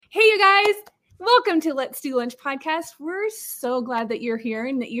guys. Welcome to Let's Do Lunch podcast. We're so glad that you're here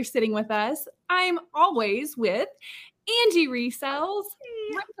and that you're sitting with us. I'm always with Angie Resells,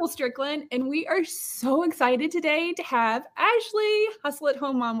 Michael Strickland, and we are so excited today to have Ashley Hustle at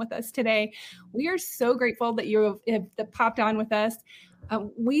Home Mom with us today. We are so grateful that you have popped on with us.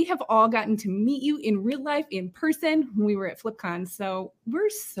 We have all gotten to meet you in real life, in person, when we were at FlipCon. So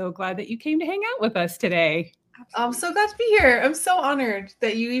we're so glad that you came to hang out with us today. I'm so glad to be here. I'm so honored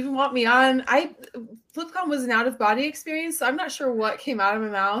that you even want me on. FlipCon was an out-of-body experience, so I'm not sure what came out of my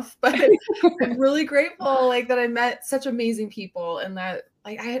mouth, but I'm really grateful that I met such amazing people and that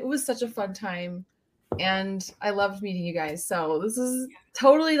it was such a fun time. And I loved meeting you guys. So this is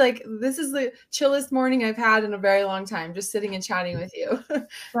totally this is the chillest morning I've had in a very long time, just sitting and chatting with you.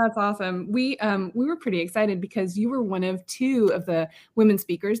 That's awesome. We were pretty excited because you were one of two of the women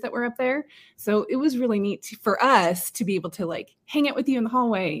speakers that were up there. So it was really neat for us to be able to hang out with you in the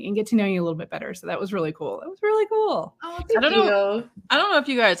hallway and get to know you a little bit better. So that was really cool. It was really cool. Oh, thank you. I don't know if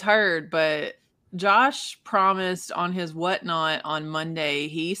you guys heard, but Josh promised on his Whatnot on Monday,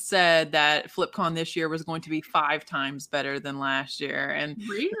 he said that FlipCon this year was going to be 5 times better than last year. And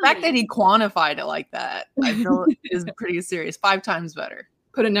the fact that he quantified it like that, I feel is pretty serious. 5 times better.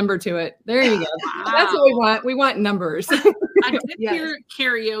 Put a number to it. There you go. Wow. That's what we want. We want numbers. I did hear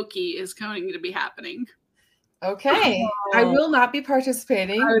karaoke is going to be happening. Okay. I will not be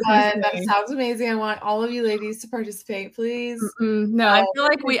participating, but that sounds amazing. I want all of you ladies to participate, please. No, I feel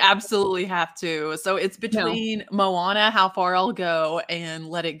like we absolutely have to. So it's between Moana, How Far I'll Go, and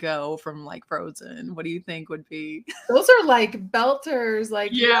Let It Go from Frozen. What do you think would be? Those are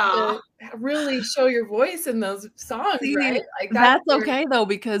belters. You have to really show your voice in those songs, right? That's okay though,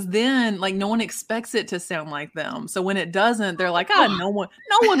 because then no one expects it to sound like them. So when it doesn't, they're like, no one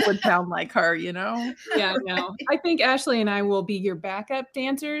would sound like her, Yeah, no. I think Ashley and I will be your backup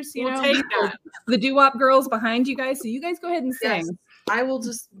dancers. We'll take that. The doo-wop girls behind you guys. So you guys go ahead and sing. Yes. I will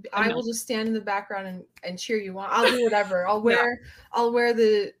just stand in the background and cheer you on. I'll do whatever. I'll wear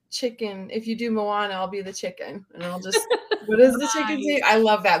the chicken. If you do Moana, I'll be the chicken, and I'll just. What is the chicken say? I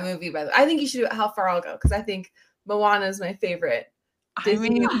love that movie. By the way, I think you should do How Far I'll Go because I think Moana is my favorite. Disney. I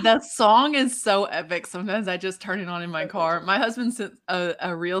mean, that song is so epic. Sometimes I just turn it on in my car. My husband sent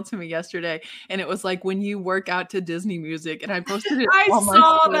a reel to me yesterday, and it was when you work out to Disney music, and I posted it. I on my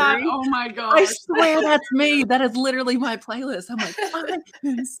saw story. that. Oh my god! I swear that's me. That is literally my playlist. I'm like, I've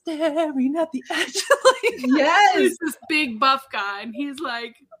been staring at the edge. Yes, he's this big buff guy, and he's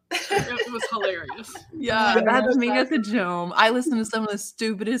like. It was hilarious. Yeah, that's me at the gym. I listen to some of the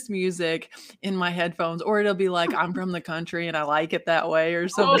stupidest music in my headphones, or it'll be I'm from the country and I like it that way or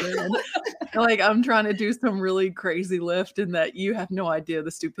something. I'm trying to do some really crazy lift and that you have no idea the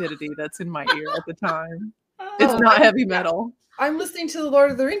stupidity that's in my ear at the time. It's not heavy metal. I'm listening to the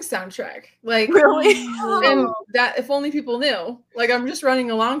Lord of the Rings soundtrack. Really? And that if only people knew. I'm just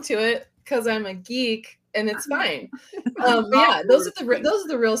running along to it because I'm a geek. And it's fine. But yeah, those are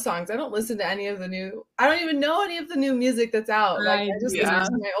the real songs. I don't listen to any of the new. I don't even know any of the new music that's out. I just listen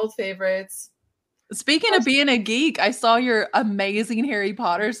to my old favorites. Speaking of being a geek, I saw your amazing Harry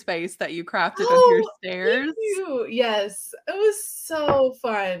Potter space that you crafted with your stairs. Thank you. Yes, it was so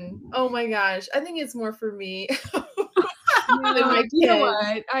fun. Oh my gosh, I think it's more for me. You know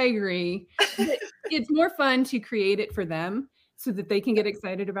what? I agree. It's more fun to create it for them so that they can get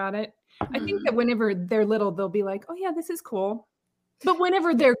excited about it. I think that whenever they're little, they'll be like, oh, yeah, this is cool. But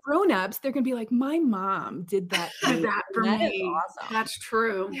whenever they're grown-ups, they're going to be like, my mom did that for me. That is awesome. That's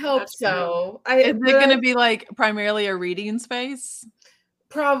true. I hope so. Is it going to be primarily a reading space?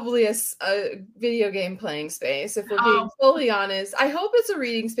 Probably a video game playing space, if we're being fully honest. I hope it's a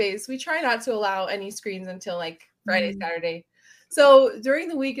reading space. We try not to allow any screens until Friday, Saturday. So during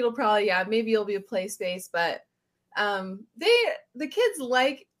the week, it'll probably, maybe it'll be a play space. But the kids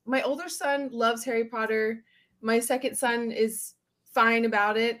my older son loves Harry Potter. My second son is fine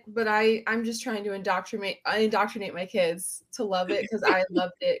about it, but I'm just trying to indoctrinate my kids to love it because I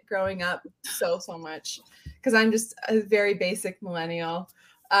loved it growing up so much because I'm just a very basic millennial.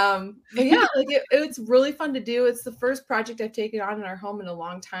 But yeah, it's really fun to do. It's the first project I've taken on in our home in a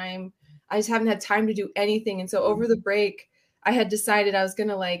long time. I just haven't had time to do anything. And so over the break, I had decided I was going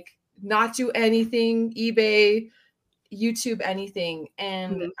to not do anything, eBay, YouTube, anything.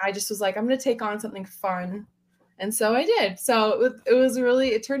 And I just was I'm going to take on something fun. And so I did. So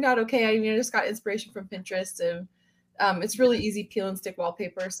it turned out okay. I just got inspiration from Pinterest and it's really easy peel and stick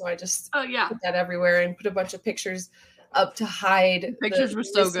wallpaper. So I just put that everywhere and put a bunch of pictures up to hide. Pictures were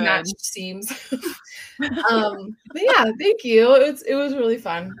so good. Seams. But yeah, thank you. It was really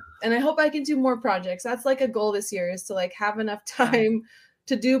fun. And I hope I can do more projects. That's a goal this year is to have enough time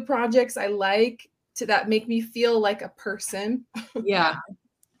to do projects I like that make me feel like a person. Yeah.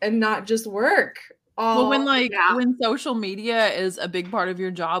 And not just work. Well, when social media is a big part of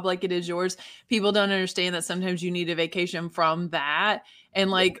your job, like it is yours, people don't understand that sometimes you need a vacation from that. And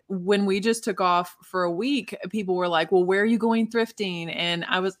like when we just took off for a week, people were like, well, where are you going thrifting? And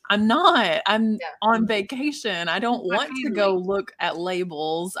I'm not, I'm on vacation. I don't want to go look at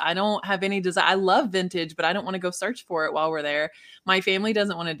labels. I don't have any desire. I love vintage, but I don't want to go search for it while we're there. My family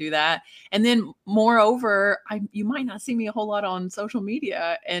doesn't want to do that. And then moreover, you might not see me a whole lot on social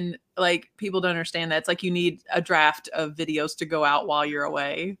media, and like people don't understand that. It's like you need a draft of videos to go out while you're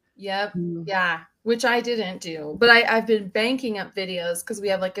away. Yep. Yeah. Which I didn't do, but I've been banking up videos because we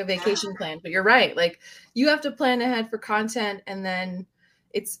have like a vacation plan. But you're right. Like you have to plan ahead for content, and then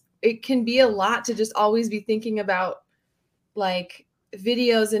it can be a lot to just always be thinking about like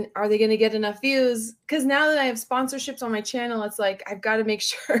videos and are they going to get enough views? Because now that I have sponsorships on my channel, it's like I've got to make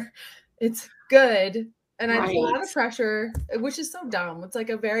sure it's good. And I have a lot of pressure, which is so dumb. It's like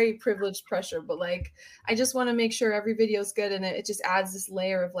a very privileged pressure, but like I just want to make sure every video is good, and it just adds this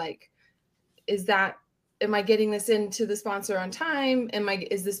layer of like, am I getting this into the sponsor on time?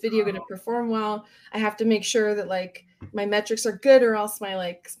 Is this video going to perform well? I have to make sure that like my metrics are good, or else my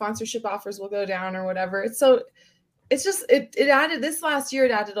like sponsorship offers will go down or whatever. It's just it added this last year.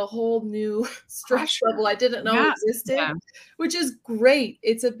 It added a whole new stress level I didn't know existed, which is great.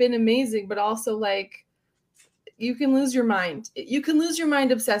 It's been amazing, but also like you can lose your mind. You can lose your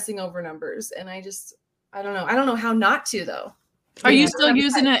mind obsessing over numbers, and I don't know. I don't know how not to though. Are you still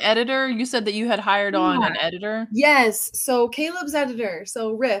using an editor? You said that you had hired on an editor. Yes. So Caleb's editor.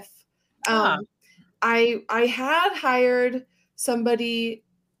 So Riff. I had hired somebody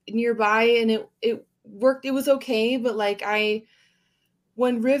nearby, and it worked. It was okay, but like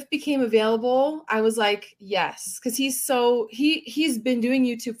when Riff became available, I was like, yes, because he's been doing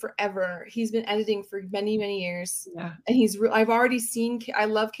YouTube forever. He's been editing for many, many years. Yeah. And I've already seen. I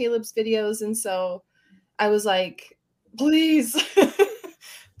love Caleb's videos, and so I was like, please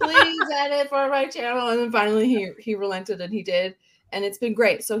edit for my channel. And then finally he relented, and he did, and it's been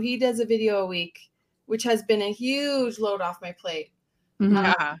great. So he does a video a week, which has been a huge load off my plate.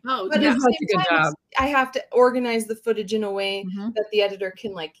 Yeah. But at the same time, I have to organize the footage in a way that the editor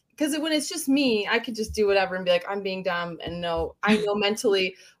can like, because when it's just me, I can just do whatever and be like, I'm being dumb, and I know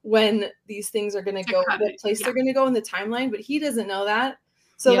mentally when these things are going to go, what place they're going to go in the timeline, but he doesn't know that.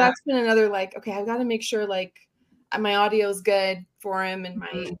 So that's been another like, okay, I've got to make sure like my audio is good for him, and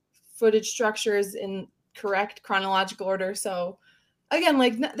my footage structure is in correct chronological order. So again,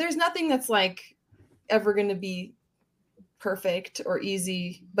 like there's nothing that's like ever going to be perfect or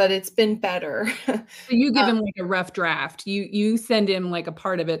easy, but it's been better. So you give him like a rough draft. You send him like a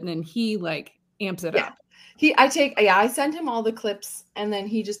part of it, and then he like amps it up. I send him all the clips, and then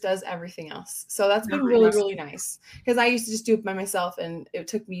he just does everything else. So that's been really, really nice, because I used to just do it by myself, and it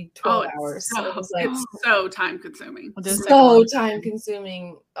took me 12 hours. So it was like so time consuming.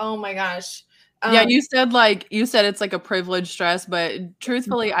 Oh my gosh. Yeah, you said it's like a privilege stress, but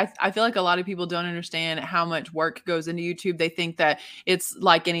truthfully, I feel like a lot of people don't understand how much work goes into YouTube. They think that it's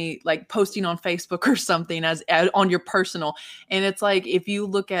like like posting on Facebook or something as on your personal. And it's like, if you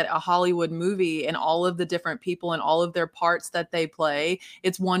look at a Hollywood movie and all of the different people and all of their parts that they play,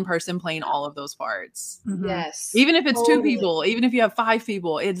 it's one person playing all of those parts. Yes. Even if it's two people, even if you have 5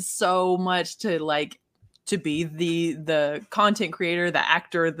 people, it's so much to be the content creator, the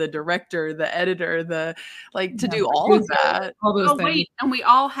actor, the director, the editor, to do all of that. All those things. Wait, and we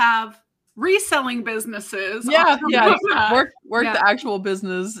all have reselling businesses. Yeah. Work the actual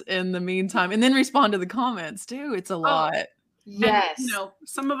business in the meantime, and then respond to the comments too. It's a lot. Yes. And,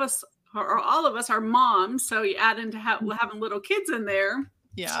 some of us or all of us are moms, so you add into having little kids in there.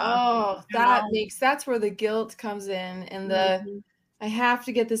 Yeah. Oh, that's where the guilt comes in, and I have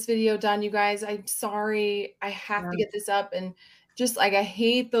to get this video done, you guys. I'm sorry. I have to get this up, and just like I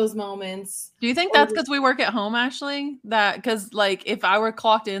hate those moments. Do you think that's because we work at home, Ashley? Because like if I were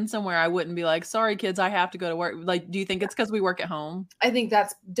clocked in somewhere, I wouldn't be like, sorry kids, I have to go to work. Like, do you think it's because we work at home? I think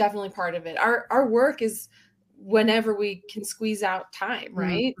that's definitely part of it. Our work is whenever we can squeeze out time,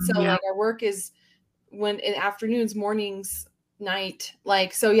 right? So like our work is when in afternoons, mornings, night.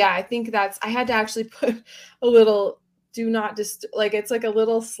 Like, so yeah, I think I had to actually put a little do not disturb, like it's like a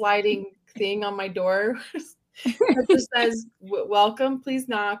little sliding thing on my door. It just says welcome, please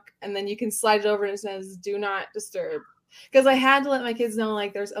knock, and then you can slide it over and it says do not disturb, because I had to let my kids know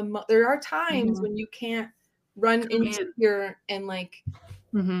like there are times when you can't run into here and like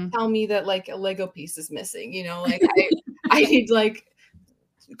tell me that like a Lego piece is missing, like I need like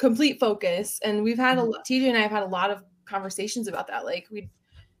complete focus. And we've had TJ and I have had a lot of conversations about that. Like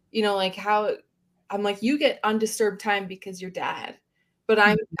like how I'm like, you get undisturbed time because you're dad, but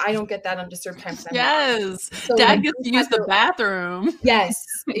I don't get that undisturbed time. Yes. So Dad like, gets to use the bathroom. Yes.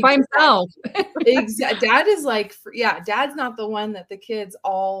 By himself. Exactly. Dad is like, dad's not the one that the kids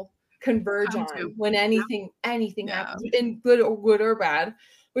all converge on when anything happens, in good or bad,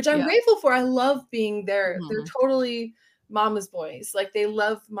 which I'm grateful for. I love being there. They're totally mama's boys. Like they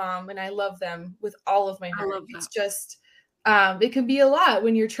love mom, and I love them with all of my heart. It's just it can be a lot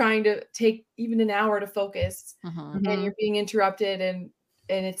when you're trying to take even an hour to focus and you're being interrupted, and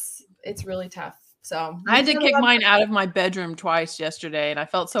it's really tough. So I had to kick mine out of my bedroom twice yesterday, and I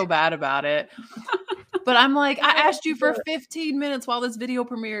felt so bad about it. But I'm like, I asked you for 15 minutes while this video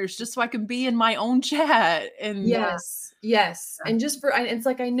premieres just so I can be in my own chat. And yes. And just it's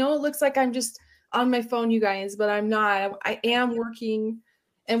like, I know it looks like I'm just on my phone, you guys, but I'm not. I am working,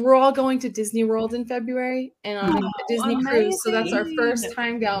 and we're all going to Disney World in February and on a Disney cruise. So that's our first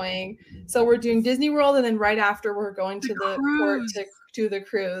time going. So we're doing Disney World, and then right after we're going to the port to the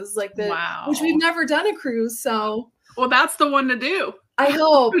cruise, like which we've never done a cruise. So that's the one to do. I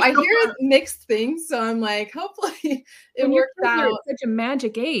hope. I hear mixed things, so I'm like, hopefully it works out. Such a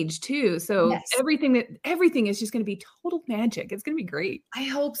magic age too, so everything is just going to be total magic. It's going to be great. I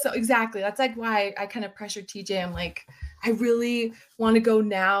hope so. Exactly. That's like why I kind of pressured TJ. I'm like, I really want to go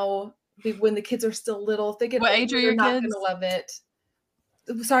now when the kids are still little. If they get what age are your kids? Not gonna love it.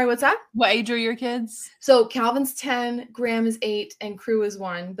 Sorry, what's that? What age are your kids? So Calvin's 10, Graham is 8, and Crew is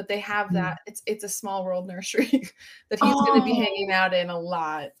 1. But they have that. It's a small world nursery that he's going to be hanging out in a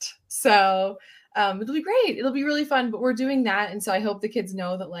lot. So it'll be great. It'll be really fun. But we're doing that, and so I hope the kids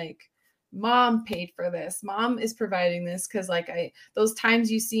know that like, mom paid for this. Mom is providing this, because like those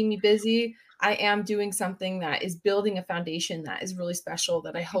times you see me busy, I am doing something that is building a foundation that is really special,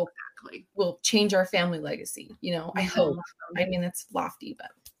 that I hope will change our family legacy. I hope. I mean, it's lofty,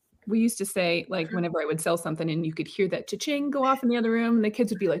 but we used to say, like, whenever I would sell something and you could hear that cha-ching go off in the other room, and the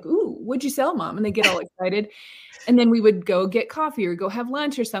kids would be like, "Ooh, what'd you sell, Mom?" And they get all excited. And then we would go get coffee or go have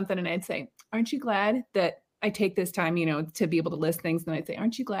lunch or something. And I'd say, "Aren't you glad that I take this time, to be able to list things?" And I'd say,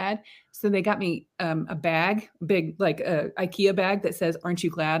 "Aren't you glad?" So they got me a bag, big, like a IKEA bag that says, "Aren't you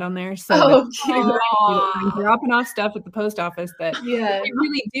glad?" on there. So I'm dropping off stuff at the post office that they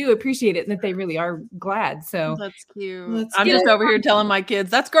really do appreciate it, and that they really are glad. So that's cute. I'm just over here telling my kids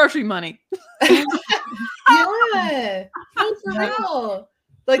that's grocery money. Yeah, no, for real.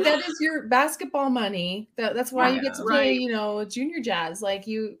 Like that is your basketball money. That's why you get to play, junior jazz. Like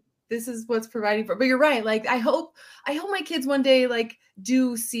this is what's providing for. But you're right. Like I hope my kids one day like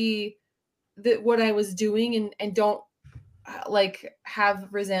do see what I was doing and don't like have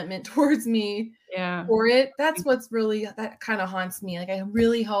resentment towards me for it. That's what's really, that kind of haunts me. Like I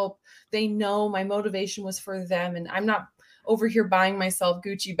really hope they know my motivation was for them, and I'm not over here buying myself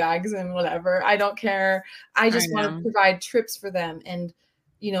Gucci bags and whatever. I don't care. I just want to provide trips for them, and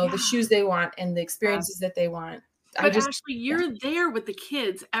the shoes they want and the experiences that they want. But Ashley, you're there with the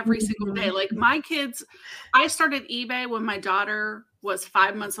kids every single day. Like my kids, I started eBay when my daughter was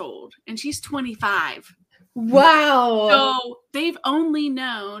 5 months old, and she's 25. Wow. So they've only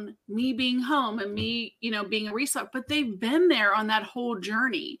known me being home and me, being a reseller, but they've been there on that whole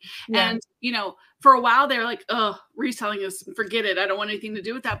journey. Yeah. And, for a while they're like, "Oh, reselling is, forget it. I don't want anything to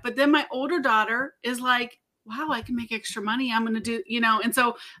do with that." But then my older daughter is like, "Wow, I can make extra money. I'm going to do, and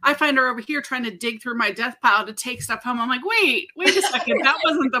so I find her over here trying to dig through my death pile to take stuff home. I'm like, wait a second. That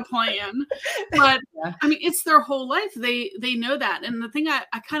wasn't the plan. But I mean, it's their whole life. They know that. And the thing I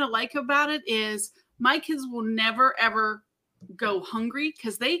kind of like about it is my kids will never, ever go hungry,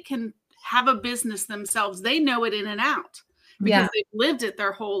 because they can have a business themselves. They know it in and out because they've lived it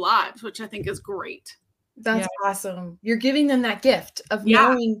their whole lives, which I think is great. That's awesome. You're giving them that gift of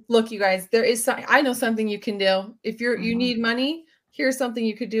knowing, look, you guys, there is something, I know something you can do. If you need money, here's something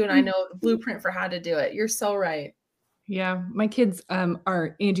you could do. And I know the blueprint for how to do it. You're so right. Yeah. My kids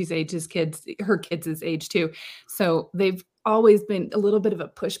are Angie's age, her kids' age too. So they've always been a little bit of a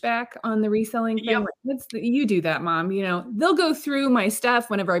pushback on the reselling thing. Like, you do that, Mom. They'll go through my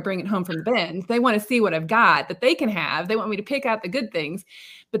stuff whenever I bring it home from the bin. They want to see what I've got that they can have. They want me to pick out the good things,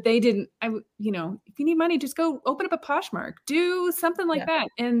 but they didn't. If you need money, just go open up a Poshmark, do something like that.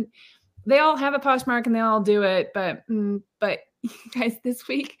 And they all have a Poshmark and they all do it. But you guys, this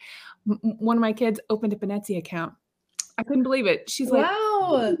week, one of my kids opened up an Etsy account. I couldn't believe it. She's like,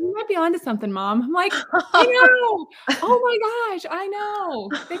 "Wow, you might be onto something, Mom." I'm like, "I know." Oh my gosh, I know.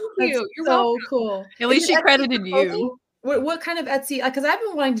 Thank you. You're so cool. At least she credited you. What kind of Etsy? Because I've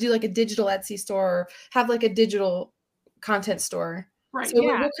been wanting to do like a digital Etsy store, or have like a digital content store. Right. So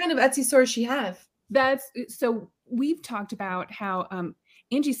what kind of Etsy store does she have? So we've talked about how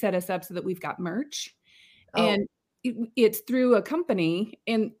Angie set us up so that we've got merch, and it's through a company,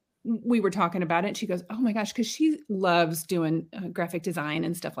 and we were talking about it. And she goes, "Oh my gosh," because she loves doing graphic design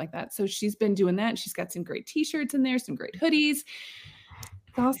and stuff like that. So she's been doing that. She's got some great T-shirts in there, some great hoodies.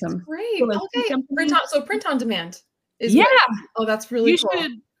 It's awesome. That's great. So Okay. Print on demand. Yeah. Oh, that's really cool.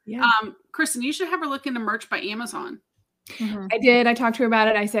 Should, Kristen, you should have her look into merch by Amazon. Mm-hmm. I did. I talked to her about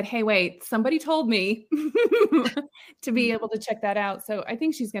it. I said, "Hey, wait, somebody told me to be able to check that out." So I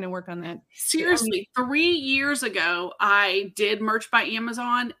think she's going to work on that. Seriously, 3 years ago, I did merch by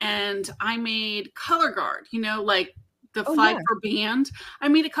Amazon, and I made Color Guard, like the Fight for Band. I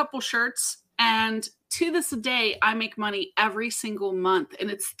made a couple shirts, and to this day, I make money every single month, and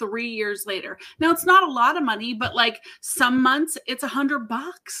it's 3 years later. Now, it's not a lot of money, but like some months it's $100.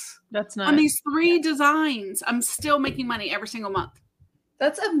 That's nice. On these 3 designs, I'm still making money every single month.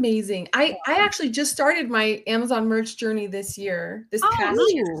 That's amazing. I actually just started my Amazon merch journey this year, this past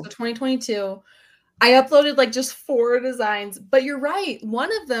year, so 2022. I uploaded like just 4 designs, but you're right.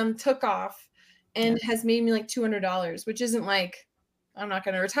 One of them took off and has made me like $200, which isn't like, I'm not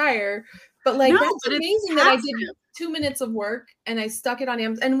going to retire, but like, that's amazing that I did 2 minutes of work and I stuck it on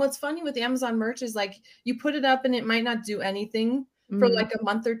Amazon. And what's funny with Amazon merch is like, you put it up and it might not do anything for like a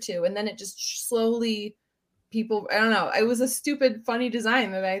month or 2. And then it just slowly, I don't know. It was a stupid, funny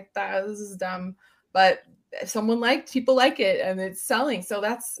design that I thought, this is dumb, but people like it and it's selling. So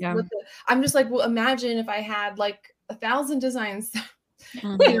that's, I'm just like, well, imagine if I had like 1,000 designs,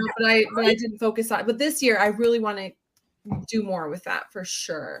 but I didn't focus on it. But this year I really want to do more with that for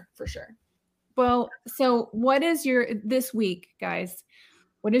sure. Well, so what is this week, guys?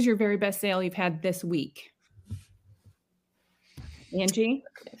 What is your very best sale you've had this week? Angie?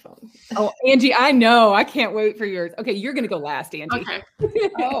 Oh, Angie, I know. I can't wait for yours. Okay, you're going to go last, Angie. Okay.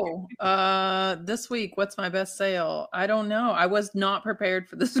 This week, what's my best sale? I don't know. I was not prepared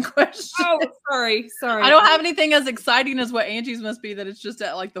for this question. Oh, sorry. I don't have anything as exciting as what Angie's must be, that it's just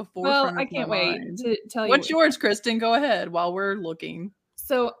at like the forefront. Well, I can't wait to tell you. What's yours, Kristen? Go ahead while we're looking.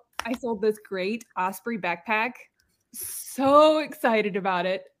 So I sold this great Osprey backpack. So excited about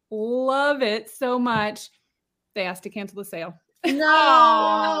it. Love it so much. They asked to cancel the sale.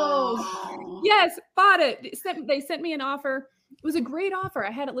 No. Yes, bought it. They sent me an offer. It was a great offer.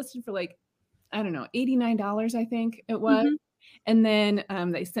 I had it listed for like, I don't know, $89, I think it was. And then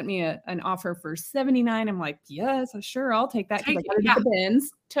they sent me an offer for $79. I'm like, yes, sure, I'll take that. Because I got it at the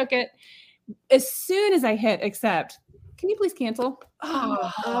bins. Took it. As soon as I hit accept, can you please cancel?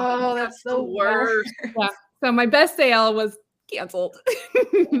 Oh, that's the worst. Yeah. So my best sale was canceled.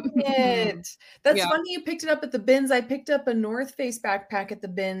 That's funny you picked it up at the bins. I picked up a North Face backpack at the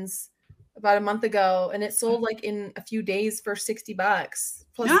bins about a month ago, and it sold like in a few days for $60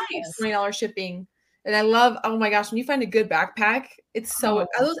 plus $20 shipping. And I love, oh my gosh, when you find a good backpack, it's so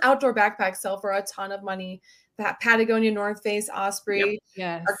those outdoor backpacks sell for a ton of money. That Patagonia, North Face, Osprey,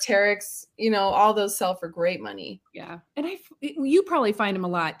 Arc'teryx, all those sell for great money. Yeah. And you probably find them a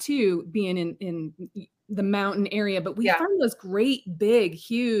lot too, being in the mountain area, but we find those great, big,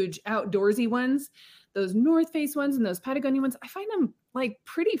 huge outdoorsy ones, those North Face ones and those Patagonia ones. I find them like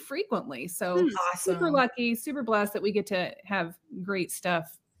pretty frequently. So awesome. Super lucky, super blessed that we get to have great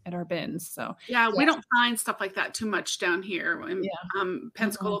stuff at our bins. So we don't find stuff like that too much down here in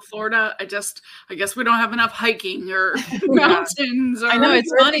Pensacola, Florida. I guess we don't have enough hiking or mountains. I know,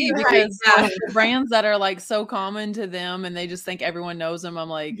 it's funny because the brands that are like so common to them and they just think everyone knows them. I'm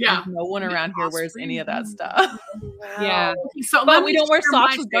like, no one around here wears any of that stuff. Wow. Yeah. So but we don't wear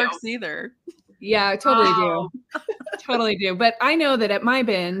socks with darks either. Yeah, I totally do. Totally do. But I know that at my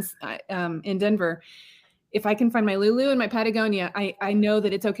bins in Denver, if I can find my Lulu and my Patagonia, I know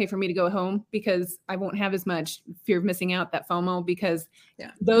that it's okay for me to go home because I won't have as much fear of missing out, that FOMO, because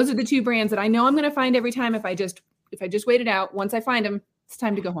those are the 2 brands that I know I'm going to find every time. If I just wait it out, once I find them, it's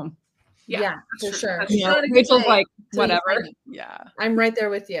time to go home. Yeah, for sure. Rachel's like, whatever. Yeah. I'm right there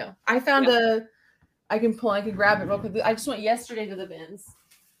with you. I found I can grab it real quick. I just went yesterday to the bins.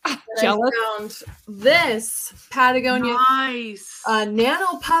 Jealous. I found this Patagonia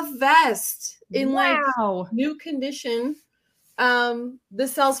Nano Puff vest in like new condition.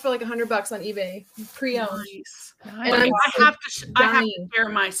 This sells for like $100 on eBay, pre-owned. Nice. And I have to share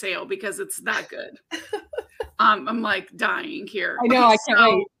my sale because it's that good. I'm like dying here. I know. I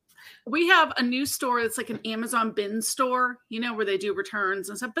can't wait. We have a new store that's like an Amazon bin store, where they do returns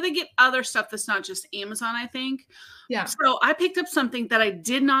and stuff, but they get other stuff that's not just Amazon, I think. Yeah. So I picked up something that I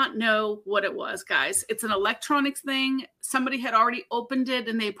did not know what it was, guys. It's an electronics thing. Somebody had already opened it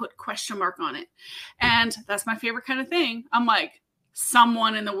and they put question mark on it. And that's my favorite kind of thing. I'm like,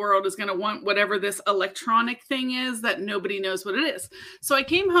 someone in the world is going to want whatever this electronic thing is that nobody knows what it is. So I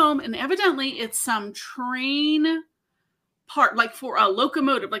came home, and evidently it's some train part, like for a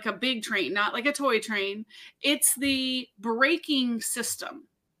locomotive, like a big train, not like a toy train. It's the braking system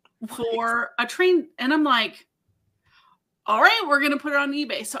for a train. And I'm like, all right, we're going to put it on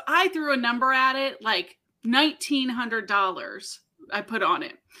eBay. So I threw a number at it, like $1,900 I put on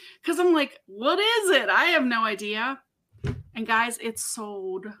it. Because I'm like, what is it? I have no idea. And guys, it's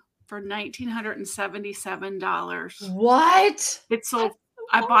sold for $1,977. What? It sold.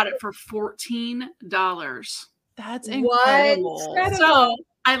 I bought it for $14. That's incredible. So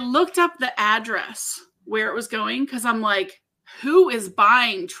I looked up the address where it was going because I'm like, who is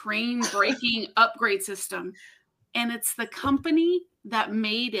buying train braking upgrade system? And it's the company that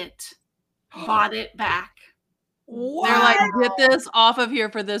made it, bought it back. Wow. They're like, get this off of here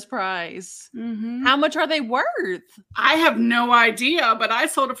for this price. Mm-hmm. How much are they worth? I have no idea, but I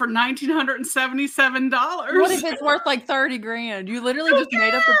sold it for $1,977. What if it's worth like 30 grand? You literally just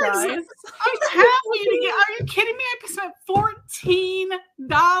made up the price. I'm happy to get. Are you kidding me? I spent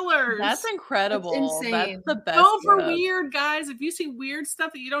 $14. That's incredible. That's insane. That's the best. Go for weird, guys. If you see weird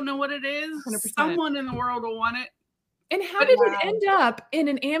stuff that you don't know what it is, 100%. Someone in the world will want it. And how did it end up in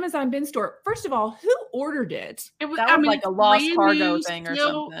an Amazon bin store? First of all, who ordered it? It was, that was like a lost cargo thing or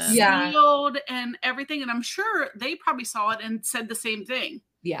something. Sealed and everything. And I'm sure they probably saw it and said the same thing.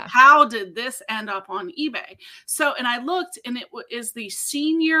 Yeah. How did this end up on eBay? So, and I looked, and it is the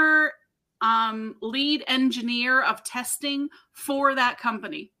senior lead engineer of testing for that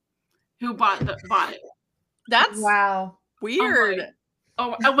company who bought it. That's wow. Weird.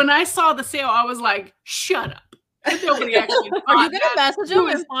 When I saw the sale, I was like, shut up. Nobody actually. Are you going to message them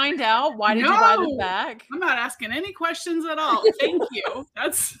and find out why did you buy this back? I'm not asking any questions at all. Thank you.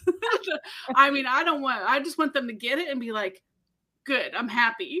 That's. I just want them to get it and be like, good. I'm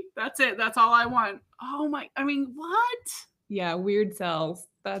happy. That's it. That's all I want. Oh my. I mean, what? Yeah, weird sells.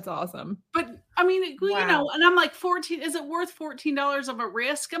 That's awesome. But I mean, wow. you know, and I'm like, is it worth $14 of a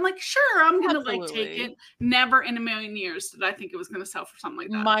risk? I'm like, sure, I'm going to like take it. Never in a million years did I think it was going to sell for something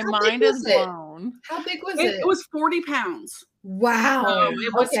like that. My mind is blown. How big was it? It was 40 pounds. Wow.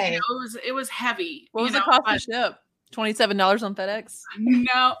 It was, it was heavy. What was the cost to ship? $27 on FedEx?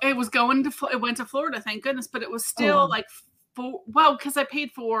 No, it was it went to Florida, thank goodness, but it was still because I paid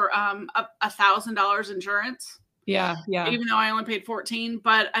for $1,000 insurance. Yeah. Even though I only paid $14,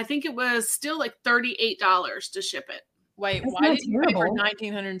 but I think it was still like $38 to ship it. Wait, why did you pay for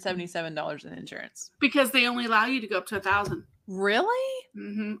 $1,977 in insurance? Because they only allow you to go up to $1,000. Really?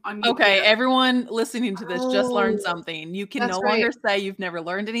 Mm-hmm. Okay, everyone listening to this just learned something. You can no longer say you've never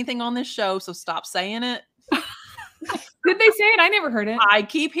learned anything on this show, so stop saying it. Did they say it? I never heard it. I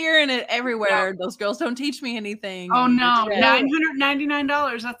keep hearing it everywhere. Yeah. Those girls don't teach me anything. Oh no,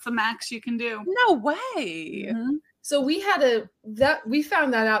 $999. That's the max you can do. No way. Mm-hmm. So we found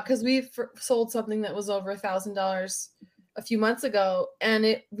that out because we sold something that was over $1,000 a few months ago,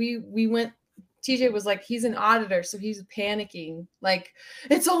 and we went. TJ was like, he's an auditor, so he's panicking. Like,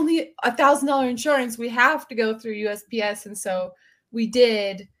 it's only $1,000 insurance. We have to go through USPS, and so we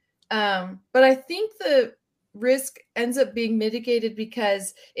did. But I think the risk ends up being mitigated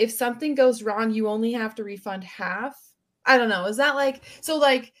because if something goes wrong, you only have to refund half. I don't know. Is that like so?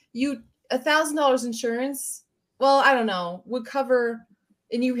 Like $1,000 insurance? Well, I don't know. Would cover,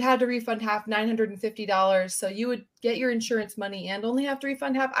 and you had to refund half, $950. So you would get your insurance money and only have to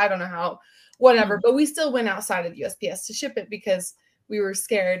refund half. I don't know how. Whatever. But we still went outside of USPS to ship it because we were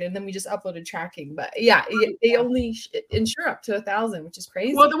scared, and then we just uploaded tracking. But yeah, they only insure up to $1,000, which is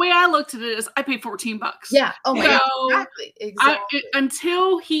crazy. Well, the way I looked at it is I paid $14. Yeah. Oh my God. Exactly.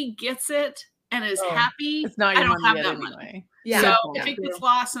 Until he gets it and is happy, it's not your money have that anyway. Money. Yeah. So if it gets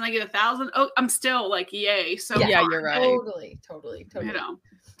lost and I get $1,000, I'm still like, yay. So yeah, you're right. Totally. You know,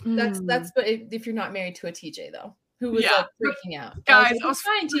 that's. But if you're not married to a TJ though, who was like freaking out, guys, I was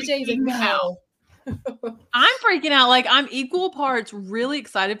fine. TJ's like, no. I'm freaking out. Like, I'm equal parts really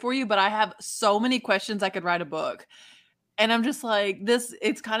excited for you, but I have so many questions. I could write a book, and I'm just like,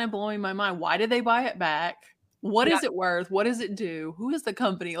 it's kind of blowing my mind. Why did they buy it back? What is it worth? What does it do? Who is the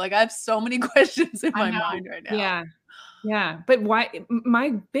company? Like, I have so many questions in my mind right now. Yeah. But why?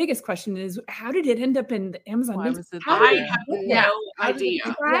 My biggest question is, how did it end up in the Amazon? Why was it I have no idea.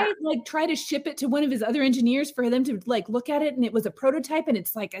 Did I try to ship it to one of his other engineers for them to like look at it, and it was a prototype, and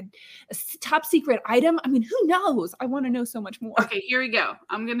it's like a top secret item? I mean, who knows? I want to know so much more. Okay, here we go.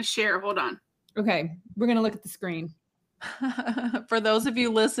 I'm going to share. Hold on. Okay, we're going to look at the screen. For those of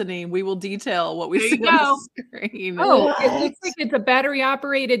you listening, we will detail what we see on the screen. Oh, it looks like it's a battery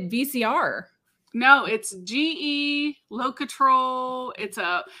operated VCR. No, it's GE Locatrol.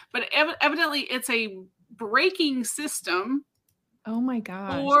 But evidently it's a braking system. Oh my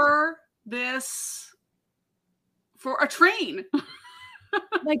gosh. For a train.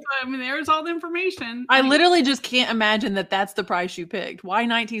 Like, I mean, there's all the information. I literally just can't imagine that that's the price you picked. Why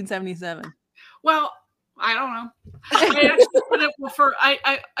 1977? Well, I don't know. I actually put it for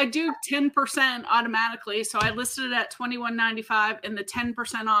I do 10% automatically, so I listed it at $21.95, and the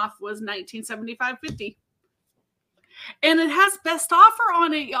 10% off was $19.75.50. And it has best offer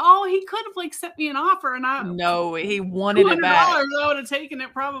on it, y'all. He could have like sent me an offer, and no, he wanted it back. I would have taken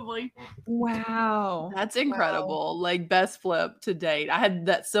it probably. Wow, that's incredible! Wow. Like best flip to date. I had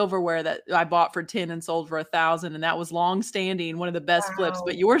that silverware that I bought for 10 and sold for 1,000, and that was long standing, one of the best flips.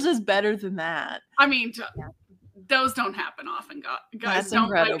 But yours is better than that. I mean, those don't happen often, guys. That's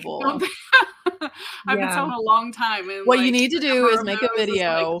incredible. I've been selling a long time. And what you need to do is make a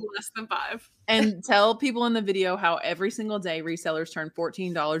video less than 5 and tell people in the video how every single day resellers turn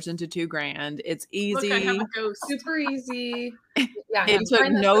 $14 into $2,000. It's easy. Super easy. Yeah, it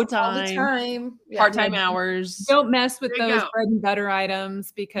took no time. Part-time hours. Don't mess with those bread and butter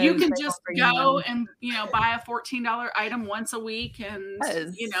items, because you can just go and buy a $14 item once a week, and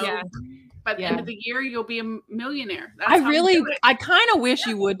by the end of the year, you'll be a millionaire. That's I kind of wish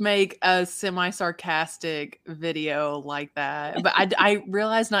you would make a semi-sarcastic video like that. But I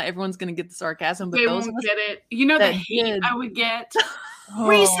realize not everyone's going to get the sarcasm. But they won't get it. You know the hate I would get?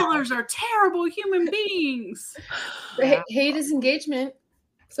 Resellers are terrible human beings. Hate is engagement.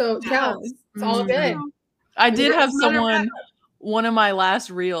 So it counts. It's all good. I did have someone... One of my last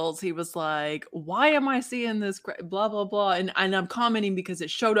reels, he was like, why am I seeing this blah, blah, blah. And I'm commenting because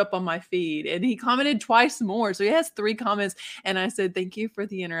it showed up on my feed, and he commented twice more. So he has 3 comments. And I said, thank you for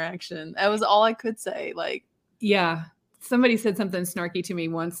the interaction. That was all I could say. Like, yeah, somebody said something snarky to me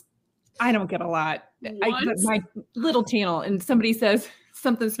once. I don't get a lot. My little channel, and somebody says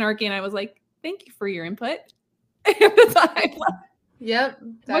something snarky, and I was like, thank you for your input. Yep.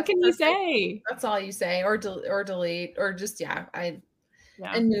 What can you say? That's all you say, or delete, or just and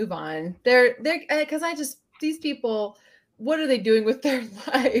move on. They're because these people, what are they doing with their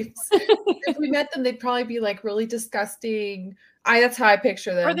lives? If we met them, they'd probably be like really disgusting. That's how I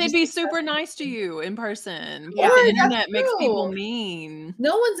picture them. Or they'd be super nice to you in person. Yeah, the internet makes people mean.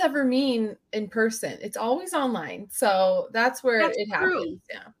 No one's ever mean in person. It's always online. So that's where it happens.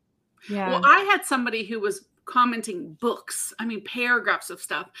 Yeah. Well, I had somebody who was commenting books, paragraphs of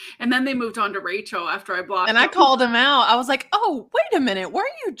stuff, and then they moved on to Rachel after I blocked and I called him out. I was like, oh, wait a minute,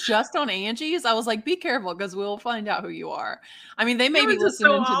 weren't you just on Angie's? I was like, be careful, because we'll find out who you are. They may be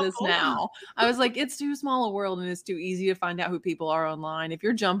listening to this now. I was like, it's too small a world, and it's too easy to find out who people are online. If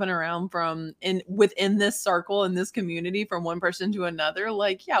you're jumping around within this circle, in this community, from one person to another,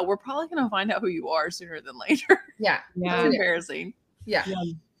 we're probably gonna find out who you are sooner than later. Yeah. It's embarrassing. Yeah.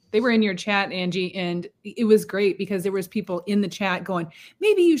 They were in your chat, Angie, and it was great because there was people in the chat going,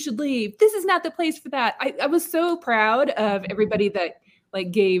 maybe you should leave. This is not the place for that. I was so proud of everybody that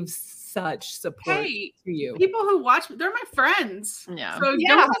gave such support to you. People who watch, they're my friends. Yeah. So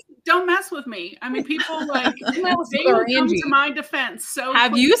don't mess with me. people they will come to my defense. So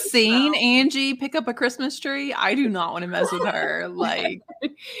have you seen Angie pick up a Christmas tree? I do not want to mess with her.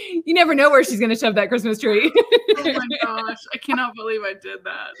 You never know where she's going to shove that Christmas tree. Oh my gosh. I cannot believe I did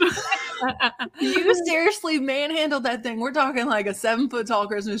that. You seriously manhandled that thing. We're talking like a 7-foot tall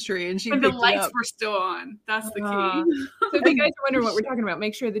Christmas tree, and the lights were still on. That's the key. So if you guys are wondering what we're talking about,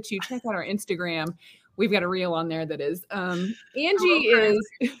 make sure that you check out our Instagram. We've got a reel on there that is Angie is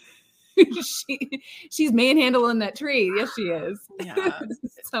she's manhandling that tree. Yes, she is. Yeah.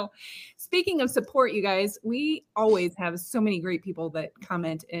 So speaking of support, you guys, we always have so many great people that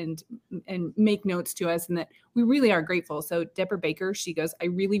comment and make notes to us, and that we really are grateful. So Deborah Baker, she goes, I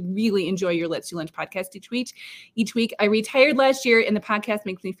really, really enjoy your Let's Do Lunch podcast each week. I retired last year, and the podcast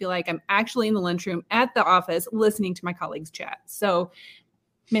makes me feel like I'm actually in the lunchroom at the office listening to my colleagues chat. So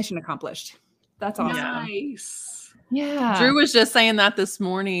mission accomplished. That's awesome. Nice. Yeah. Drew was just saying that this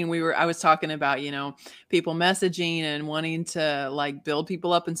morning. I was talking about, people messaging and wanting to build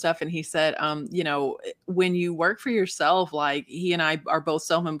people up and stuff. And he said, when you work for yourself, he and I are both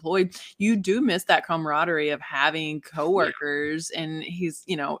self-employed, you do miss that camaraderie of having coworkers. Yeah. And he's,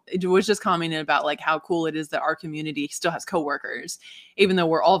 it was just commenting about how cool it is that our community still has coworkers, even though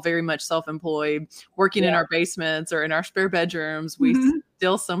we're all very much self-employed, working in our basements or in our spare bedrooms. We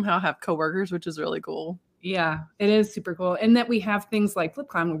still somehow have coworkers, which is really cool. Yeah, it is super cool. And that we have things like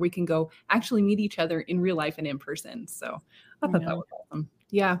FlipCon where we can go actually meet each other in real life and in person. So I thought that was awesome.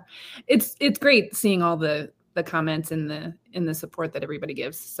 Yeah. It's great seeing all the comments and the support that everybody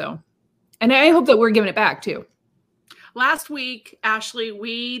gives. So And I hope that we're giving it back too. Last week, Ashley,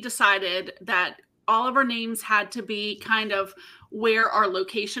 we decided that all of our names had to be kind of where our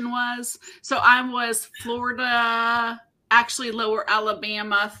location was. So I was Florida, actually Lower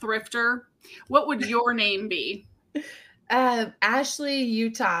Alabama Thrifter. What would your name be? Ashley,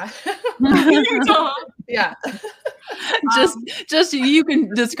 Utah. Utah. Yeah. Just you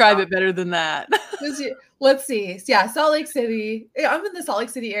can describe it better than that. Let's see. Yeah, Salt Lake City. I'm in the Salt Lake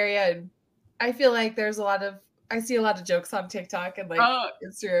City area, and I feel like I see a lot of jokes on TikTok and like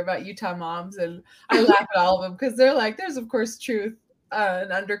Instagram about Utah moms, and I laugh at all of them because they're like, there's of course truth,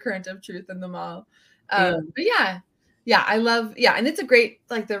 an undercurrent of truth in them all. But yeah, I love, and it's a great,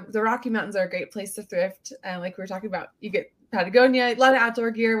 like the Rocky Mountains are a great place to thrift. And like we were talking about, you get Patagonia, a lot of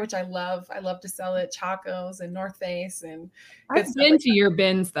outdoor gear, which I love. I love to sell it, Chacos and North Face. And I've been to your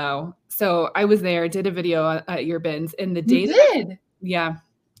bins though. So I was there, did a video at your bins, and the day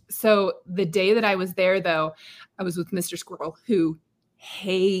So the day that I was there though, I was with Mr. Squirrel, who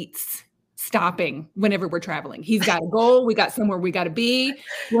hates stopping whenever we're traveling. He's got a goal. We got somewhere we got to be.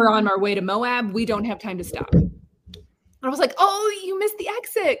 We're on our way to Moab. We don't have time to stop. I was like, oh, you missed the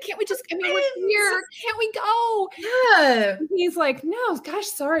exit. Can't we just, we're here. Can't we go? Yeah. And he's like, no, gosh,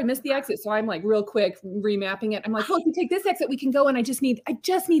 sorry, missed the exit. So I'm like real quick remapping it. I'm like, well, if we take this exit, we can go. And I just need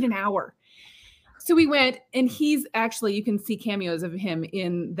an hour. So we went, and he's actually, you can see cameos of him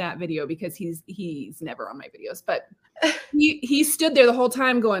in that video because he's never on my videos, but he stood there the whole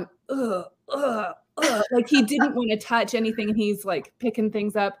time going, like he didn't want to touch anything. And he's like picking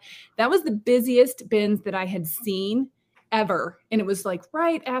things up. That was the busiest bins that I had seen ever. And it was like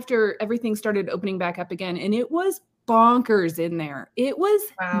right after everything started opening back up again. And it was bonkers in there. It was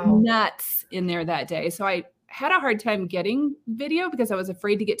nuts in there that day. So I had a hard time getting video because I was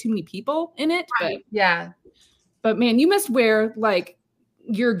afraid to get too many people in it. Right. But man, you must wear like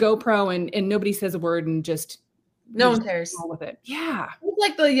your GoPro and nobody says a word and just no one cares with it. Yeah.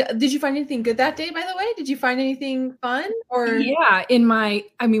 Like did you find anything good that day, by the way? Did you find anything fun or? Yeah.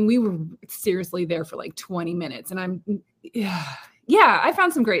 We were seriously there for like 20 minutes, and I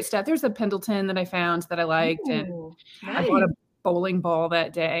found some great stuff. There's a Pendleton that I found that I liked. Ooh, and nice. I bought a bowling ball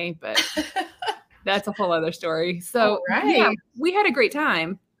that day, but that's a whole other story. So we had a great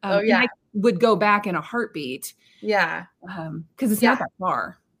time. I would go back in a heartbeat. Yeah. Because it's not that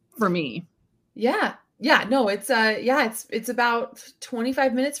far for me. Yeah. Yeah. No, it's about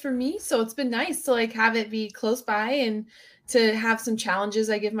 25 minutes for me. So it's been nice to like have it be close by and to have some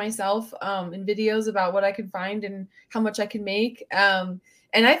challenges I give myself in videos about what I can find and how much I can make. And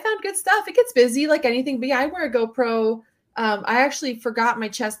I found good stuff. It gets busy like anything, but I wear a GoPro. I actually forgot my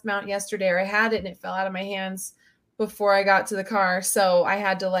chest mount yesterday, or I had it and it fell out of my hands before I got to the car. So I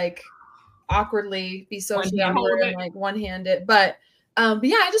had to like awkwardly be socially awkward and like one hand it. But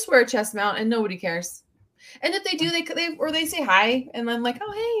I just wear a chest mount and nobody cares. And if they do, they say hi, and I'm like,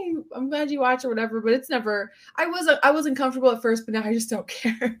 oh hey, I'm glad you watch or whatever. But it's never. I wasn't comfortable at first, but now I just don't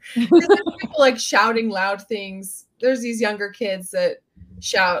care. There's people like shouting loud things. There's these younger kids that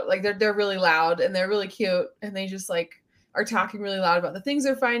shout like they're really loud and they're really cute, and they just like are talking really loud about the things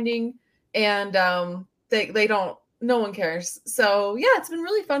they're finding, and they don't. No one cares. So yeah, it's been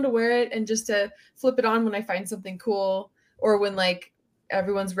really fun to wear it and just to flip it on when I find something cool, or when like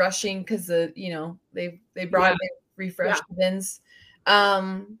everyone's rushing because they refreshed the bins.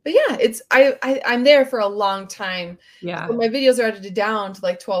 But yeah, it's I'm there for a long time. Yeah. So my videos are edited down to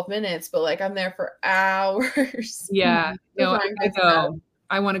like 12 minutes, but like I'm there for hours. Yeah. No,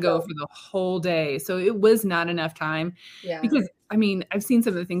 I want to go for the whole day. So it was not enough time. Yeah. Because I've seen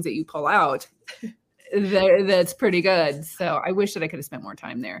some of the things that you pull out. That's pretty good. So I wish that I could have spent more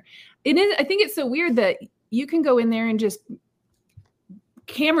time there. I think it's so weird that you can go in there and just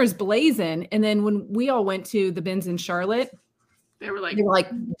cameras blazing. And then when we all went to the bins in Charlotte, they were like,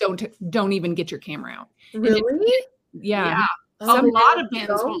 don't even get your camera out. Really? Yeah. A lot of bins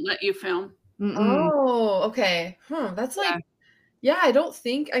won't let you film. Mm-mm. Oh, okay. That's like, I don't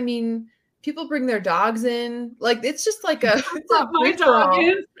think, people bring their dogs in. Like, it's just like my dog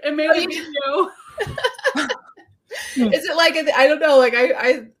is and made a video. Is it like, I don't know. Like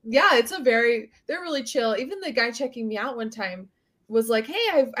they're really chill. Even the guy checking me out one time was like,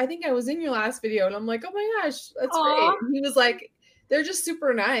 hey, I think I was in your last video. And I'm like, oh my gosh, that's great. And he was like, they're just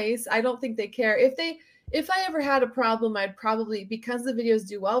super nice. I don't think they care. If I ever had a problem, I'd probably, because the videos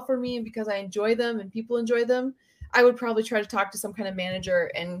do well for me and because I enjoy them and people enjoy them, I would probably try to talk to some kind of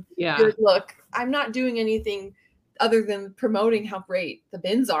manager and be like, look, I'm not doing anything other than promoting how great the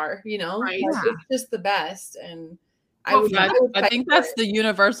bins are, Right. It's just the best. And I think that's the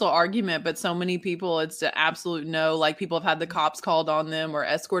universal argument, but so many people, it's the absolute no. Like people have had the cops called on them or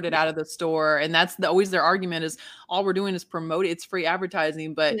escorted out of the store, and that's always their argument is all we're doing is promote it. It's free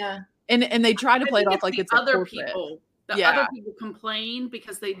advertising, but and they try to play it off like it's other corporate. people. Other people complain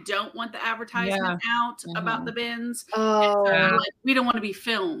because they don't want the advertisement out about the bins. Oh, so, like, we don't want to be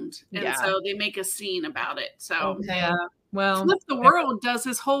filmed, and so they make a scene about it. So well, Flip the World does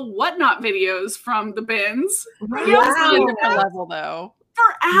his whole whatnot videos from the bins. Right. Wow. Level though. For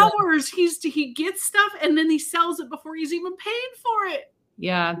hours, he gets stuff and then he sells it before he's even paid for it.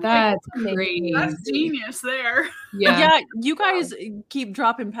 Yeah, that's crazy. That's genius there. Yeah, you guys keep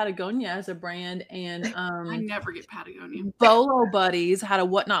dropping Patagonia as a brand, and I never get Patagonia. Bolo Buddies had a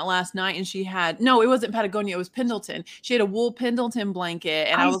whatnot last night, and she had it wasn't Patagonia, it was Pendleton. She had a wool Pendleton blanket,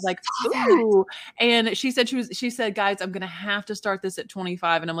 and I was like, ooh. And she said, guys, I'm gonna have to start this at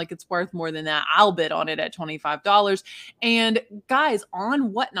 $25, and I'm like, it's worth more than that. I'll bid on it at $25. And guys,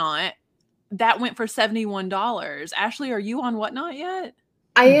 on Whatnot, that went for $71. Ashley, are you on Whatnot yet?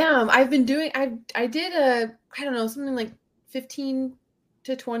 I am. I've been doing, I did something like 15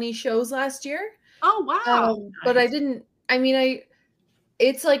 to 20 shows last year. Oh, wow. Nice. But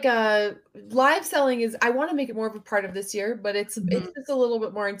it's like a live selling is, I want to make it more of a part of this year, but it's just a little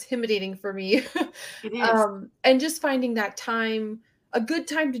bit more intimidating for me. It is. And just finding that time, a good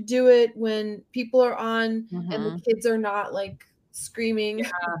time to do it when people are on and the kids are not like screaming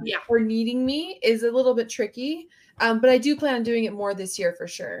or needing me is a little bit tricky. But I do plan on doing it more this year for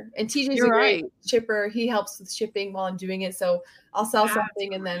sure. And TJ's a great shipper. He helps with shipping while I'm doing it. So I'll sell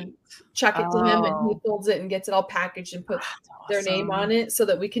something and then chuck it to him, and he folds it and gets it all packaged and puts their name on it so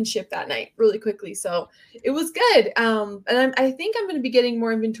that we can ship that night really quickly. So it was good. And I think I'm going to be getting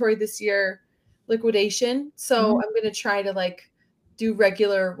more inventory this year, liquidation. So I'm going to try to like do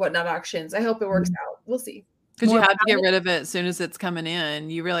regular Whatnot auctions. I hope it works out. We'll see. Because you have to get rid of it as soon as it's coming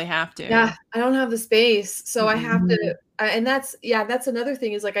in. You really have to. Yeah, I don't have the space. So I have to, and that's another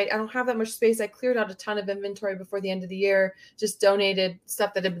thing is like, I don't have that much space. I cleared out a ton of inventory before the end of the year, just donated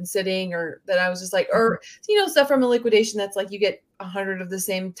stuff that had been sitting or that I was just like, or, stuff from a liquidation that's like, you get 100 of the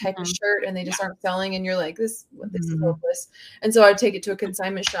same type of shirt and they just aren't selling. And you're like, this is hopeless. And so I'd take it to a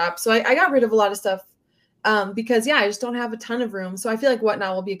consignment shop. So I got rid of a lot of stuff because I just don't have a ton of room. So I feel like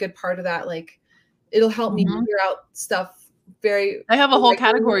Whatnot will be a good part of that. Like, it'll help me figure out stuff I have a whole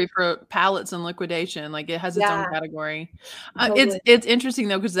category for pallets and liquidation. Like it has its own category. Totally. It's interesting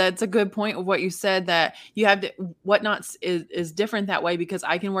though, because that's a good point of what you said, that you have to, Whatnot is different that way, because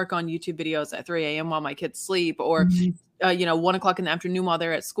I can work on YouTube videos at 3 a.m. while my kids sleep, or 1 o'clock in the afternoon while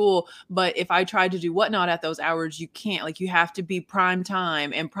they're at school. But if I try to do Whatnot at those hours, you can't. Like you have to be prime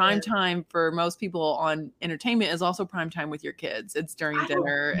time, and prime time for most people on entertainment is also prime time with your kids. It's during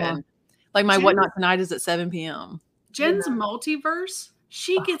dinner and like my Whatnot tonight is at 7 p.m. Jen's multiverse.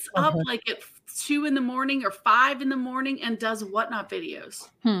 She gets up like at 2 a.m. or 5 a.m. and does Whatnot videos.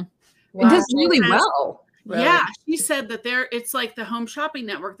 Wow. It does really well. Really? Yeah, she said that it's like the home shopping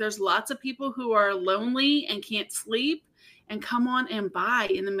network. There's lots of people who are lonely and can't sleep and come on and buy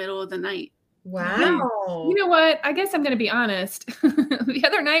in the middle of the night. Wow. You know what? I guess I'm going to be honest. The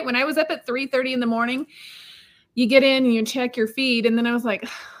other night when I was up at 3:30 in the morning, you get in and you check your feed. And then I was like,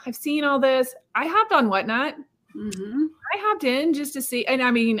 I've seen all this. I hopped on Whatnot. I hopped in just to see. And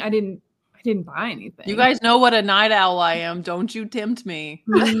I mean, I didn't buy anything. You guys know what a night owl I am. Don't you tempt me.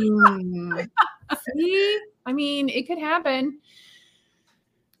 See? I mean, it could happen.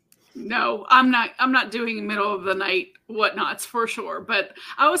 No, I'm not doing middle of the night Whatnots for sure. But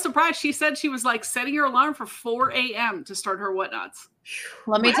I was surprised. She said she was like setting her alarm for 4 a.m. to start her Whatnots.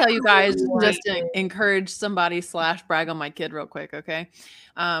 Let me tell you guys, just to encourage somebody / brag on my kid real quick, okay?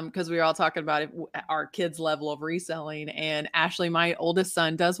 Because we were all talking about our kids' level of reselling. And Ashley, my oldest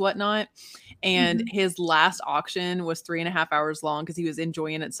son, does Whatnot. And his last auction was 3.5 hours long because he was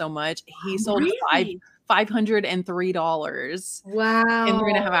enjoying it so much. He sold $503. Wow. In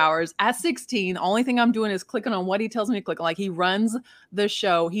 3.5 hours. At 16, the only thing I'm doing is clicking on what he tells me to click on. Like he runs the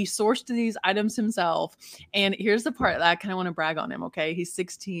show. He sourced these items himself. And here's the part that I kind of want to brag on him. Okay. He's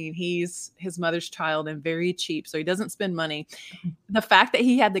 16. He's his mother's child and very cheap. So he doesn't spend money. The fact that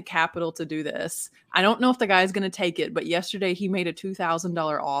he had the capital to do this, I don't know if the guy's going to take it, but yesterday he made a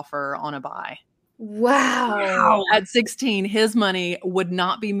 $2,000 offer on a buy. Wow. At 16, his money would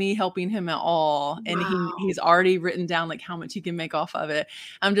not be me helping him at all. And he's already written down like how much he can make off of it.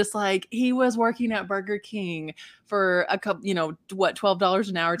 I'm just like, he was working at Burger King for a couple, $12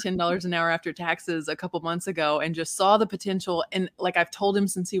 an hour, $10 an hour after taxes a couple months ago, and just saw the potential. And like I've told him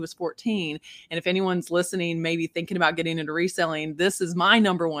since he was 14. And if anyone's listening, maybe thinking about getting into reselling, this is my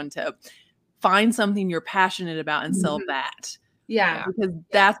number one tip. find something you're passionate about and sell Mhm. that. Yeah. Because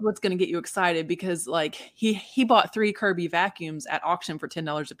that's what's going to get you excited, because like he bought 3 Kirby vacuums at auction for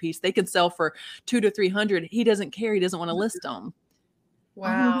 $10 a piece. They could sell for $200 to $300. He doesn't care. He doesn't want to list them.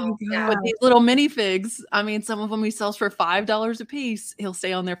 Wow. Yeah. But these little minifigs, I mean, some of them he sells for $5 a piece. He'll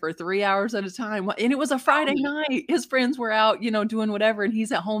stay on there for 3 hours at a time. And it was a Friday night. His friends were out, you know, doing whatever, and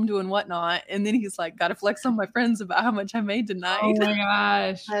he's at home doing whatnot. And then he's like, got to flex on my friends about how much I made tonight. Oh my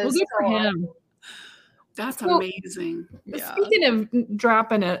gosh. That Well, is good for so him. That's Well, amazing. Yeah. Speaking of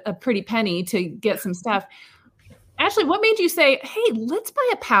dropping a pretty penny to get some stuff, Ashley, what made you say, "Hey, let's buy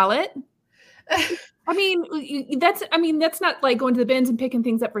a pallet"? I mean, that's not like going to the bins and picking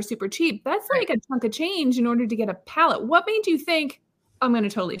things up for super cheap. That's like a chunk of change in order to get a pallet. What made you think, I'm going to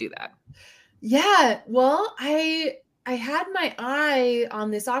totally do that? Yeah, well, I had my eye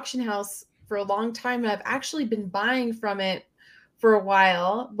on this auction house for a long time, and I've actually been buying from it for a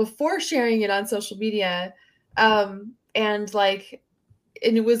while before sharing it on social media. And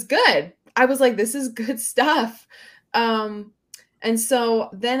it was good. I was like, this is good stuff. And so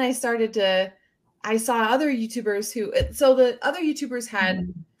then I saw other YouTubers so the other YouTubers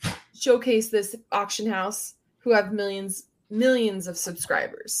had showcased this auction house who have millions of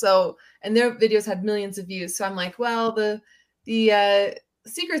subscribers. So, and their videos had millions of views. So I'm like, well, the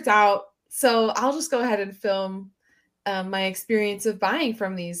secret's out. So I'll just go ahead and film my experience of buying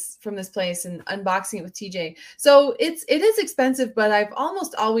from this place and unboxing it with TJ. So it is expensive, but I've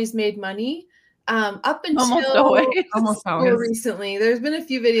almost always made money. Up until almost more always. recently. There's been a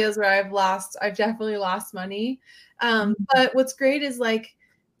few videos where I've definitely lost money. But what's great is like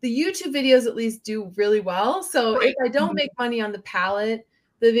the YouTube videos at least do really well. So if I don't make money on the pallet,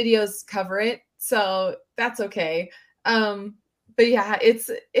 the videos cover it. So that's okay. But yeah,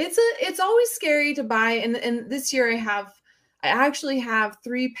 it's always scary to buy. And this year I actually have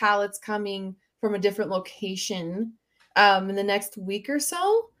 3 pallets coming from a different location in the next week or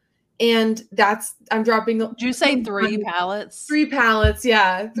so. And I'm dropping. Did you say 3 pallets? 3 pallets,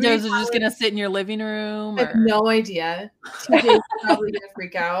 yeah. Those are just going to sit in your living room? I have no idea. TJ's probably going to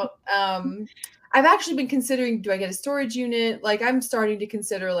freak out. I've actually been considering, do I get a storage unit? Like I'm starting to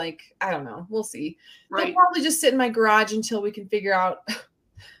consider like, I don't know. We'll see. Right. They'll probably just sit in my garage until I can figure out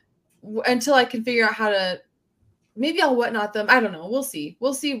how to, maybe I'll whatnot them. I don't know. We'll see.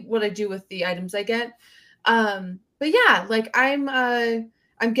 We'll see what I do with the items I get. But yeah, like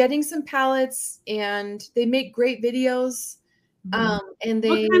I'm getting some pallets and they make great videos. And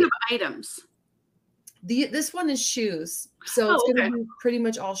What kind of items? This one is shoes. So it's going to be pretty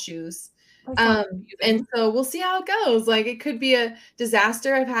much all shoes. And so we'll see how it goes. Like it could be a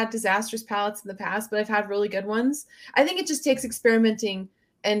disaster. I've had disastrous pallets in the past, but I've had really good ones. I think it just takes experimenting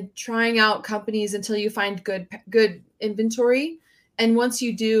and trying out companies until you find good inventory. And once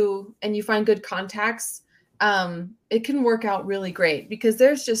you do, and you find good contacts, it can work out really great because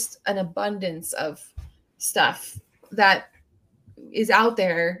there's just an abundance of stuff that is out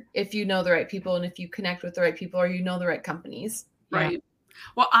there if you know the right people and if you connect with the right people or you know the right companies. Right. Yeah.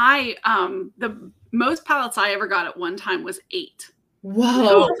 Well, the most pallets I ever got at one time was 8.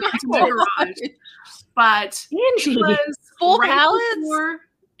 Whoa. My garage. But Angie, it was full pallets?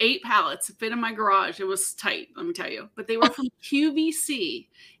 8 pallets fit in my garage. It was tight, let me tell you. But they were from QVC,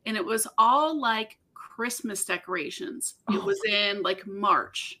 and it was all like Christmas decorations. It was in like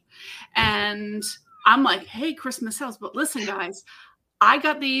March. And I'm like, hey, Christmas sales. But listen, guys, I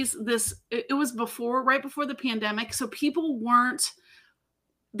got it was right before the pandemic. So people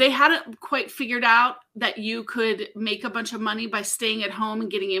they hadn't quite figured out that you could make a bunch of money by staying at home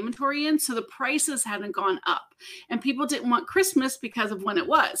and getting inventory in. So the prices hadn't gone up and people didn't want Christmas because of when it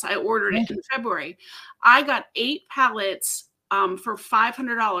was. I ordered it in February. I got 8 pallets for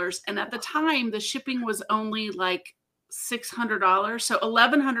 $500. And at the time, the shipping was only like $600. So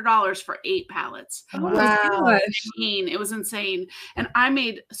 $1,100 for 8 pallets. Wow. It was insane. And I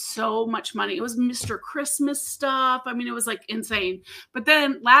made so much money. It was Mr. Christmas stuff. I mean, it was like insane. But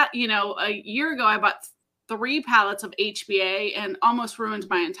then a year ago, I bought 3 pallets of HBA and almost ruined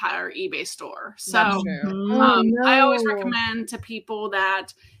my entire eBay store. So I always recommend to people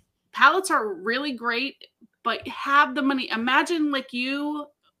that pallets are really great, but have the money. Imagine like you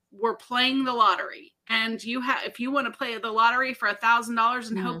were playing the lottery and if you want to play the lottery for $1,000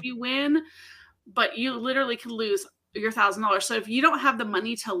 and hope you win, but you literally could lose your $1,000. So if you don't have the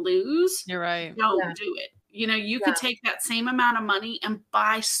money to lose, you're right. Don't do it. You could take that same amount of money and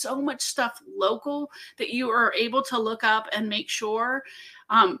buy so much stuff local that you are able to look up and make sure.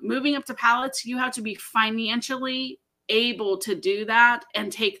 Moving up to pallets, you have to be financially able to do that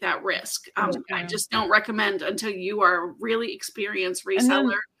and take that risk. I just don't recommend until you are a really experienced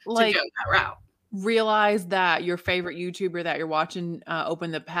reseller to go that route. Realize that your favorite YouTuber that you're watching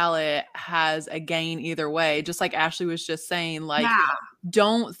open the pallet has a gain either way. Just like Ashley was just saying, like,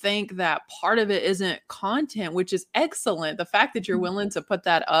 don't think that part of it isn't content, which is excellent. The fact that you're willing to put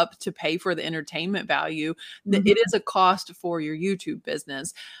that up to pay for the entertainment value, it is a cost for your YouTube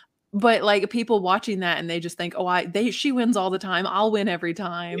business. But like people watching that and they just think, she wins all the time. I'll win every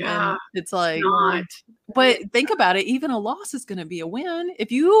time. Yeah, and it's like, but think about it. Even a loss is going to be a win.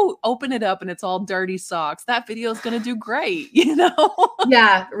 If you open it up and it's all dirty socks, that video is going to do great, you know?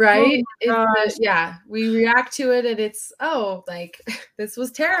 Yeah. Right. We react to it and it's, like this was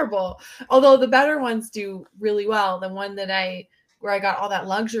terrible. Although the better ones do really well. The one where I got all that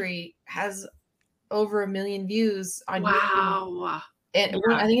luxury has over 1 million views on YouTube. And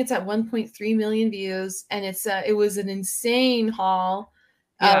I think it's at 1.3 million views, and it was an insane haul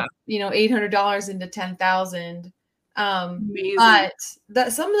of $800 into 10,000. But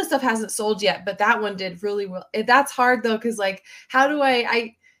some of the stuff hasn't sold yet, but that one did really well. That's hard though, because like, how do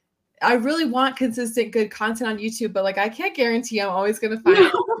I really want consistent good content on YouTube, but like I can't guarantee I'm always going to find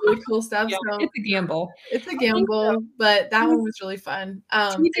really cool stuff. Yeah, so it's a gamble. But that one was really fun.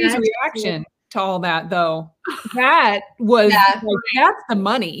 TJ's reaction to all that though, that was that's the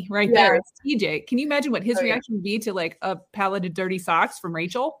money right there. It's TJ. Can you imagine what his reaction would be to like a pallet of dirty socks from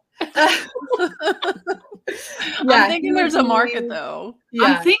Rachel? I'm thinking there's a market though.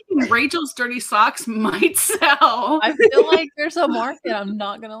 I'm thinking Rachel's dirty socks might sell. I feel like there's a market. I'm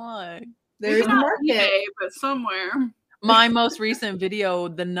not gonna lie. There's a market, eBay, but somewhere. My most recent video,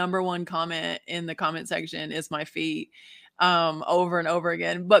 the number one comment in the comment section is my feet. Over and over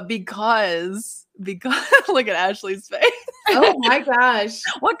again, but because look at Ashley's face. Oh my gosh.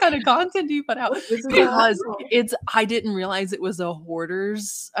 What kind of content do you put out? Because I didn't realize it was a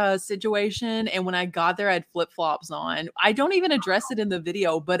hoarder's situation. And when I got there, I had flip-flops on. I don't even address it in the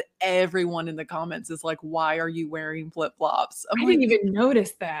video, but everyone in the comments is like, why are you wearing flip-flops? I didn't even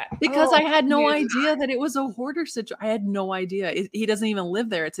notice that. Because I had no idea that it was a hoarder situation. I had no idea. He doesn't even live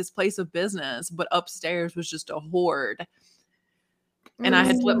there. It's his place of business, but upstairs was just a hoard. And I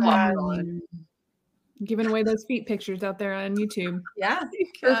had flip-flops on. Giving away those feet pictures out there on YouTube. Yeah,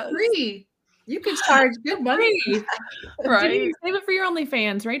 for free. You could charge good money. Right. Save it for your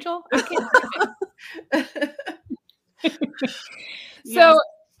OnlyFans, Rachel. I can't save it. So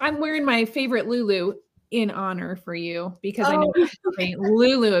I'm wearing my favorite Lulu in honor for you because I know you have a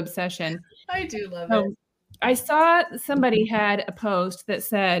Lulu obsession. I do love it. I saw somebody had a post that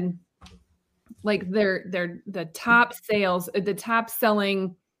said, like they're the top sales, the top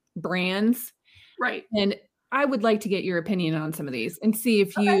selling brands. Right. And I would like to get your opinion on some of these and see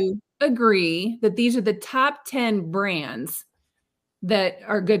if you agree that these are the top 10 brands that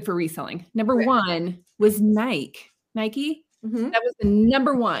are good for reselling. Number one was Nike. Mm-hmm. That was the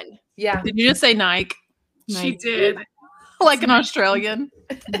number one. Yeah. Did you just say Nike? She did. Like an Australian.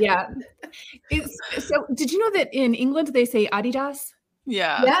 Yeah. So did you know that in England they say Adidas?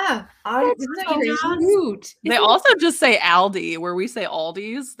 Yeah. Yeah. Cute. They also just say Aldi, where we say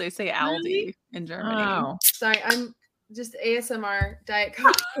Aldi's. They say Aldi in Germany. Oh. Sorry, I'm just ASMR Diet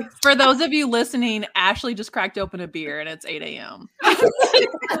Coke. For those of you listening, Ashley just cracked open a beer and it's 8 a.m.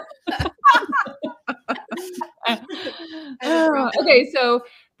 Okay, so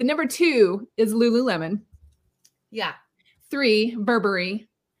the number 2 is Lululemon. Yeah. 3, Burberry.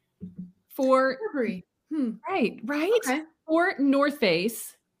 4, Burberry. Right. Okay. 4, North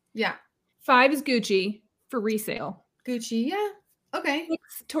Face. Yeah. 5 is Gucci for resale. Gucci, yeah. Okay.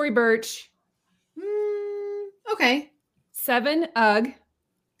 6, Tory Burch. Okay. 7, UGG.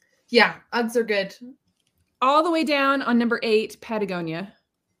 Yeah, Uggs are good. All the way down on number 8, Patagonia.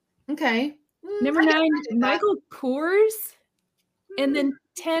 Okay. Number 9, Michael Kors. And then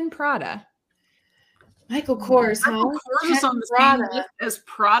 10, Prada. Michael Kors, huh? Michael Kors is on the same list as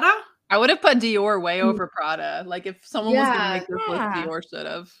Prada? I would have put Dior way over Prada. Like if someone was going to make this list, Dior should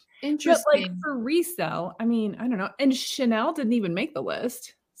have. Interesting. But like for resale, I mean, I don't know. And Chanel didn't even make the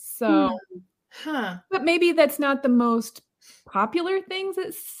list. So, but maybe that's not the most popular things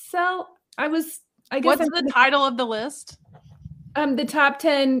that sell. I guess. What's the title of the list? The top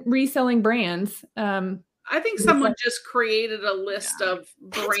 10 reselling brands. I think someone just created a list of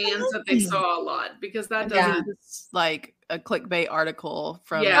brands that they saw a lot because that doesn't like a clickbait article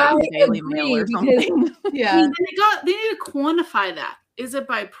from Daily Mail or something. They need to quantify that. Is it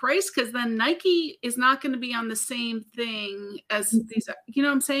by price? Because then Nike is not going to be on the same thing as these. You know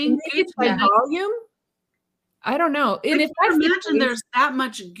what I'm saying? Maybe it's by volume. I don't know. And if I imagine there's that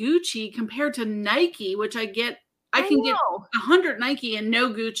much Gucci compared to Nike, which I get I can get 100 Nike and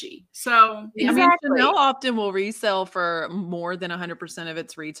no Gucci. So exactly. I mean, Chanel often will resell for more than 100% of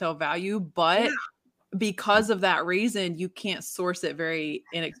its retail value, but because of that reason, you can't source it very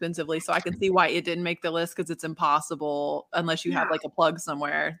inexpensively. So I can see why it didn't make the list, because it's impossible unless you have like a plug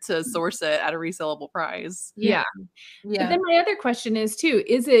somewhere to source it at a resellable price. Yeah. But then my other question is too,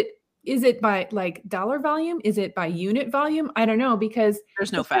 is it by like dollar volume? Is it by unit volume? I don't know, because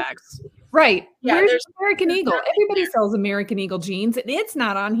there's no facts. Right. Yeah, there's American Eagle. Everybody sells American Eagle jeans, and it's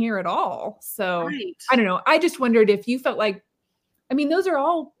not on here at all. So I don't know. I just wondered if you felt like, I mean, those are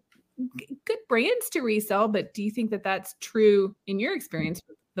all good brands to resell, but do you think that that's true in your experience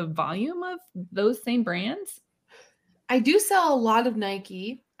with the volume of those same brands? I do sell a lot of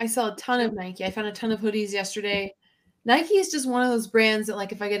Nike. I sell a ton of Nike. I found a ton of hoodies yesterday. Nike is just one of those brands that,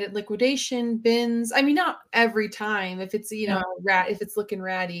 like, if I get it liquidation bins, I mean, not every time if it's, you know, if it's looking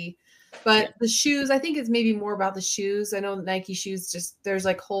ratty, but the shoes, I think it's maybe more about the shoes. I know Nike shoes, just there's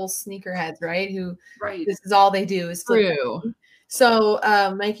like whole sneakerheads, right? Who this is all they do is flip. True. So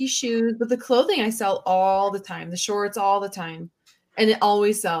Nike shoes, but the clothing I sell all the time, the shorts all the time, and it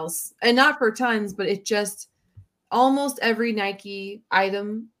always sells, and not for tons, but it just almost every Nike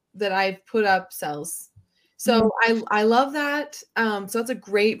item that I've put up sells. So I love that. So it's a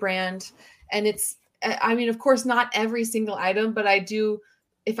great brand, and it's, I mean, of course, not every single item, but I do.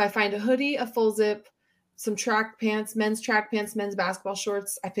 If I find a hoodie, a full zip, some track pants, men's basketball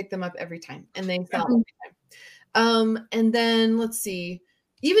shorts, I pick them up every time, and they sell every time. And then let's see,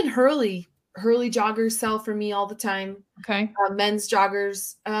 even Hurley joggers sell for me all the time. Okay. Men's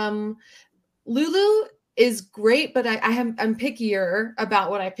joggers. Lulu is great, but I'm pickier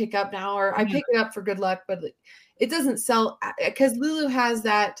about what I pick up now, or I pick it up for good luck, but it doesn't sell, because Lulu has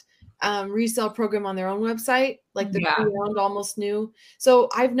that resale program on their own website, like the pre-owned almost new. So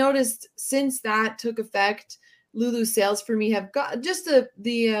I've noticed since that took effect, Lulu sales for me have got just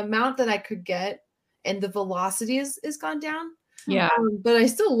the amount that I could get, and the velocity is gone down. Yeah. But I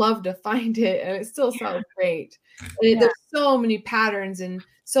still love to find it, and it still sounds great. And there's so many patterns and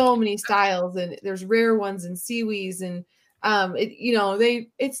so many styles, and there's rare ones and seaweeds, and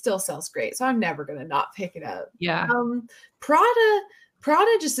it still sells great. So I'm never gonna not pick it up. Yeah.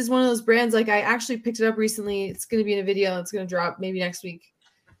 Prada just is one of those brands. Like, I actually picked it up recently. It's gonna be in a video. It's gonna drop maybe next week.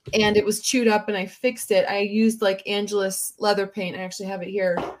 And it was chewed up, and I fixed it. I used like Angelus leather paint. I actually have it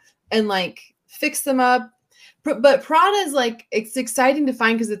here, and like fixed them up. But Prada is like, it's exciting to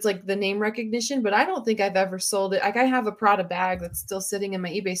find because it's like the name recognition, but I don't think I've ever sold it. Like, I have a Prada bag that's still sitting in my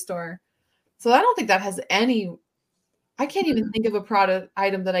eBay store. So I don't think that has any, I can't even think of a Prada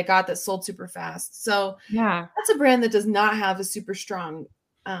item that I got that sold super fast. So yeah, that's a brand that does not have a super strong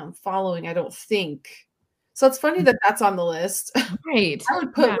following, I don't think. So it's funny that that's on the list. Right. I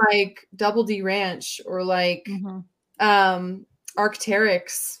would put like Double D Ranch or like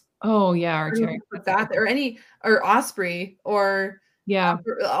Arc'teryx. Oh yeah, Arc'teryx. Put that or Osprey or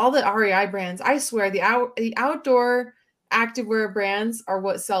all the REI brands. I swear the outdoor activewear brands are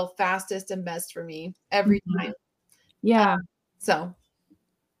what sell fastest and best for me every time. Yeah. And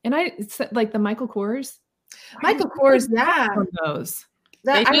it's like the Michael Kors. Those.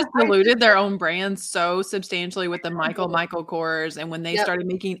 They just diluted their own brand so substantially with the Michael Kors, and when they started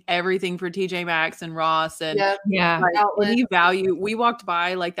making everything for TJ Maxx and Ross and any value, we walked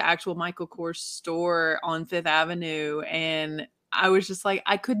by like the actual Michael Kors store on Fifth Avenue, and I was just like,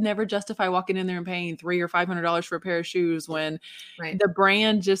 I could never justify walking in there and paying $300 or $500 for a pair of shoes when the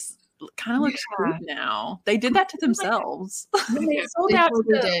brand just kind of looks cheap now. They did that to themselves. They sold out.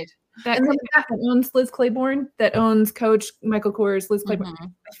 That owns Liz Claiborne, that owns Coach Michael Kors, Liz Claiborne.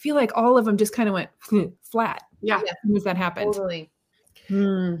 I feel like all of them just kind of went flat. Yeah. As soon as that happened. Totally.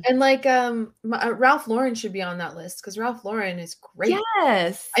 And like Ralph Lauren should be on that list, because Ralph Lauren is great.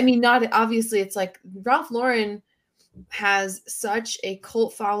 Yes. I mean, not obviously, it's like Ralph Lauren has such a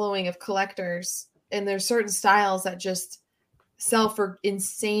cult following of collectors, and there's certain styles that just sell for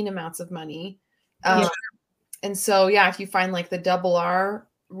insane amounts of money. And so, if you find like the double R,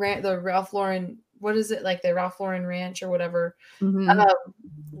 the Ralph Lauren, what is it, like the Ralph Lauren Ranch or whatever,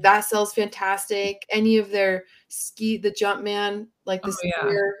 that sells fantastic. Any of their the Jumpman, like the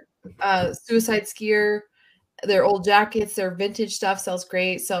skier, Suicide Skier, their old jackets, their vintage stuff sells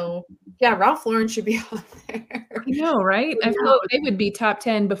great. So Ralph Lauren should be on there. I know, right? I feel they would be top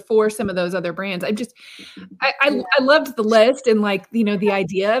 10 before some of those other brands. I loved the list and like, the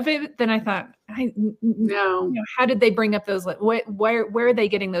idea of it. Then I thought, how did they bring up those? Where are they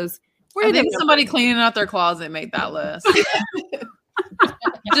getting those? I think somebody cleaning out their closet made that list.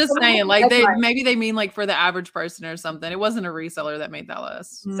 Just saying, like That's right. maybe they mean like for the average person or something. It wasn't a reseller that made that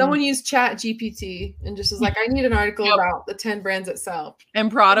list. Someone used Chat GPT and just was like, I need an article about the 10 brands that sell.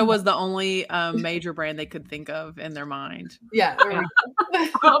 And Prada was the only major brand they could think of in their mind. Yeah.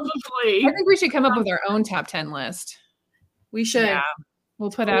 Probably. I think we should come up with our own top 10 list. We should. Yeah.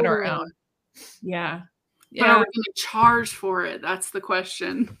 We'll put out our own. Yeah. But are we going to charge for it? That's the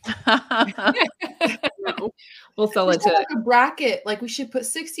question. No. We'll sell We it should to have like a bracket. Like we should put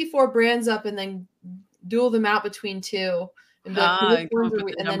 64 brands up and then duel them out between two. And, be like, come up which ones are with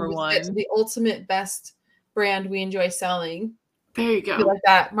we- the and then number we one. get the ultimate best brand we enjoy selling. There you go. Be like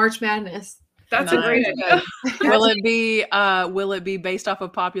that. March Madness. That's Nice. a great idea. Will it be based off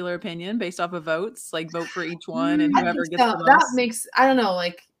of popular opinion, based off of votes, like vote for each one and I whoever think gets so. the That most? makes, I don't know,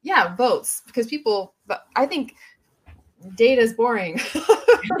 like, yeah, votes. Because people, but I think data is boring. What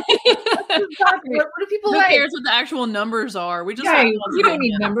do people Who like? cares what the actual numbers are? We just Guys, want one's you don't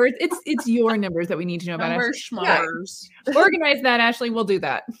need opinion. numbers. It's your numbers that we need to know about. Numbers, Ashley. schmumbers. Organize that, Ashley. We'll do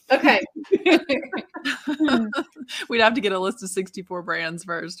that. Okay. We'd have to get a list of 64 brands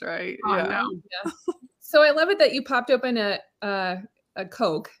first, right? Oh, yeah. no. So I love it that you popped open a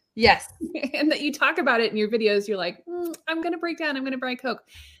Coke Yes. and that you talk about it in your videos. You're like, I'm going to break down. I'm going to buy Coke.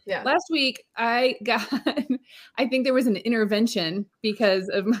 Yeah. Last week, I got, I think there was an intervention because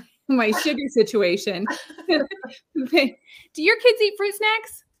of my sugar situation. Do your kids eat fruit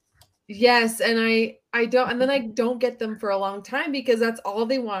snacks? Yes, and I don't, and then I don't get them for a long time because that's all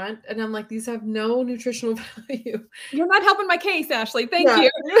they want, and I'm like, these have no nutritional value. You're not helping my case, Ashley. Thank Yeah.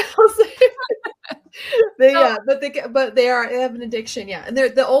 you. They but they have an addiction, yeah, and they're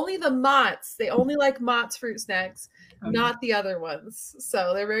the Mott's. They only like Mott's fruit snacks, not the other ones.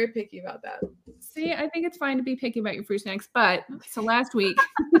 So they're very picky about that. See, I think it's fine to be picky about your fruit snacks, but so last week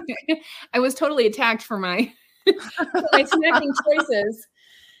I was totally attacked for my my snacking choices.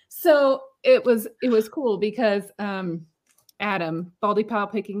 So it was cool because Adam Baldy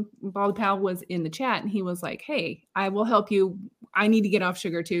Pal was in the chat and he was like, "Hey, I will help you. I need to get off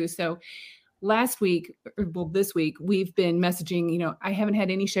sugar too." So this week we've been messaging. I haven't had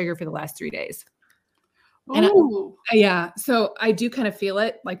any sugar for the last 3 days. And so I do kind of feel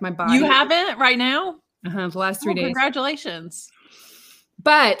it, like my body. You haven't right now? The last 3 days. Congratulations.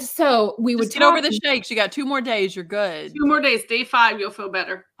 But so we would Just get over the shakes. You got 2 more days. You're good. 2 more days. Day 5, you'll feel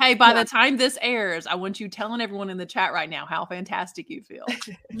better. Hey, by the time this airs, I want you telling everyone in the chat right now how fantastic you feel.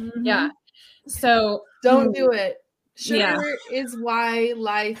 Yeah. So Don't do it. Sugar is why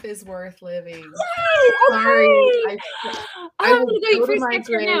life is worth living. Sorry. I'm gonna go eat fruit snacks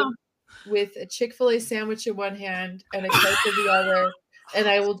right now. With a Chick-fil-A sandwich in one hand and a Coke in the other, and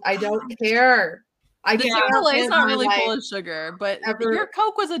I don't care. The Chick-fil-A is not really full life of sugar, but ever- your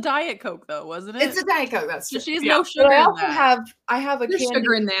Coke was a Diet Coke, though, wasn't it? It's a Diet Coke. That's So true. she's Yeah. no But sugar I in also that. have a There's candy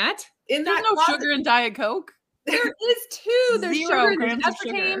sugar in that. in There's that no closet. sugar in Diet Coke. There is too. There's 0 sugar. There's grams of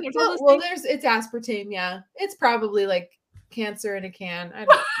sugar. aspartame. There's all those Well, things. it's aspartame. Yeah, it's probably like cancer in a can. I don't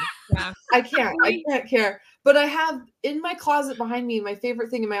know. Yeah. I can't care. But I have in my closet behind me, my favorite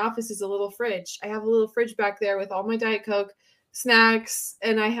thing in my office is a little fridge. I have a little fridge back there with all my Diet Coke, snacks,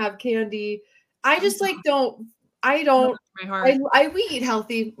 and I have candy. I just like I don't. My heart. We eat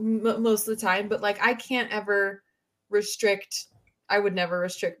healthy most of the time, but like I can't ever restrict. I would never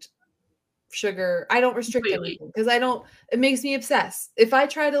restrict sugar. I don't restrict Completely. anything because I don't. It makes me obsess. If I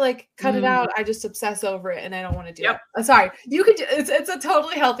try to like cut it out, I just obsess over it, and I don't want to do Yep. it. I'm sorry. You could. It's a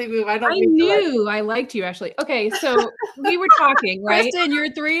totally healthy move. I don't. I mean to, like- knew I liked you, Ashley. Okay, so we were talking, right? Kristen, you're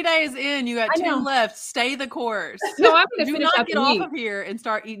 3 days in. You got I 2 know. left. Stay the course. No, I'm gonna Do finish not out get the off week. of here and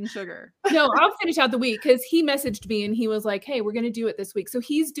start eating sugar. No, I'll finish out the week because he messaged me and he was like, "Hey, we're gonna do it this week." So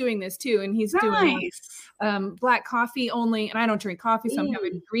he's doing this too, and he's doing black coffee only. And I don't drink coffee, so I'm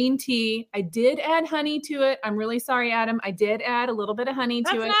having green tea. I did add honey to it. I'm really sorry, Adam. I did add a little bit of honey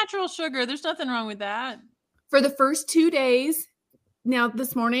That's to it natural sugar. There's nothing wrong with that. for the first 2 days. Now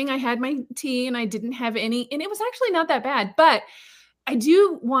this morning I had my tea and I didn't have any, and it was actually not that bad. But I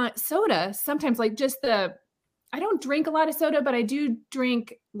do want soda sometimes, like I don't drink a lot of soda, but I do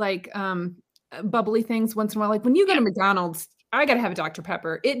drink like bubbly things once in a while. Like when you go to McDonald's, I got to have a Dr.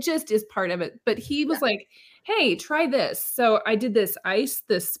 Pepper. It just is part of it. But he was like, "Hey, try this." So I did this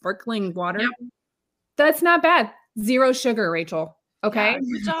sparkling water. Yep. That's not bad. 0 sugar, Rachel. Okay. Yeah,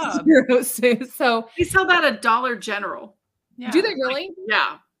 good job. 0. So We sell that at Dollar General. Yeah. do they really?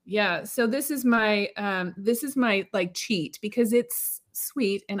 Yeah. Yeah. So this is my like cheat because it's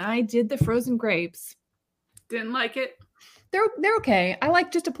sweet and I did the frozen grapes. Didn't like it. They're okay. I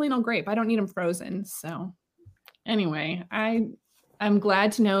like just a plain old grape. I don't need them frozen. So anyway, I I'm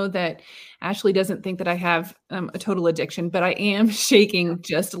glad to know that Ashley doesn't think that I have a total addiction, but I am shaking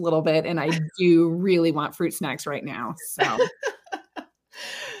just a little bit, and I do really want fruit snacks right now. So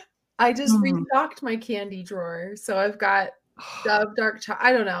I just restocked my candy drawer, so I've got Dove dark chocolate.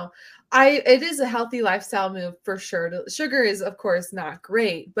 I don't know. It is a healthy lifestyle move for sure. Sugar is, of course, not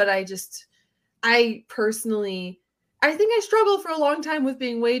great, but I personally, I think I struggled for a long time with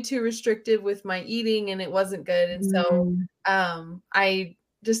being way too restrictive with my eating, and it wasn't good. And so I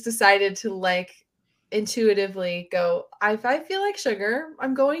just decided to like intuitively go, if I feel like sugar,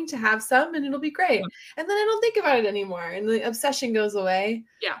 I'm going to have some and it'll be great. And then I don't think about it anymore and the obsession goes away.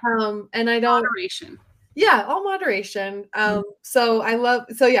 Yeah. And I don't Moderation. Yeah, all moderation. So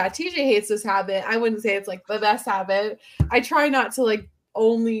TJ hates this habit. I wouldn't say it's like the best habit. I try not to like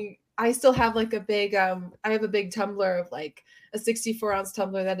I still have like a big I have a big tumbler of like a 64-ounce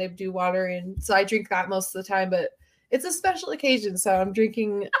tumbler that I do water in. So I drink that most of the time, but it's a special occasion, so I'm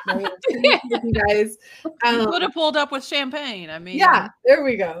drinking with you guys. You could have pulled up with champagne. I mean, yeah, there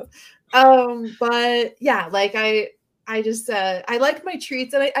we go. But yeah, like I just I like my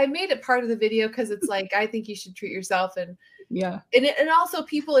treats, and I made it part of the video because it's like I think you should treat yourself, and and also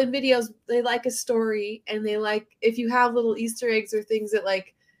people in videos, they like a story, and they like if you have little Easter eggs or things that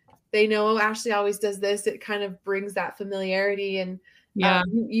like they know Ashley always does this, it kind of brings that familiarity, and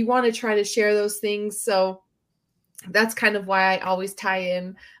you want to try to share those things. So that's kind of why I always tie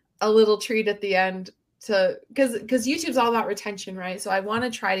in a little treat at the end because YouTube's all about retention, right? So I want to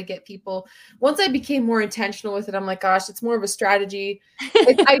try to get people. Once I became more intentional with it, I'm like, gosh, it's more of a strategy.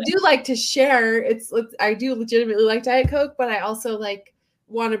 I do like to share. I do legitimately like Diet Coke, but I also like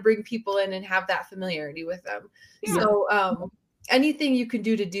want to bring people in and have that familiarity with them. Yeah. So anything you can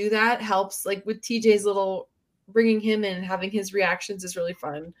do to do that helps. Like with TJ's little bringing him in and having his reactions is really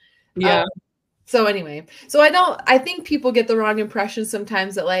fun. Yeah. So anyway, I think people get the wrong impression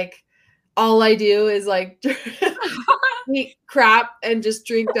sometimes that like all I do is like eat crap and just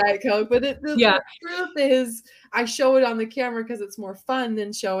drink Diet Coke. But the truth is I show it on the camera because it's more fun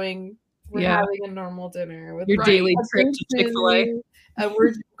than showing we're having a normal dinner with your daily trip to Chick-fil-A. And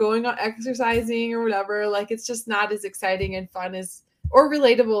we're going on exercising or whatever. Like it's just not as exciting and fun as or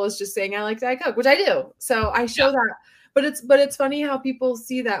relatable as just saying I like Diet Coke, which I do. So I show that. But it's funny how people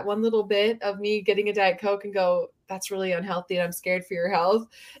see that one little bit of me getting a Diet Coke and go, that's really unhealthy and I'm scared for your health.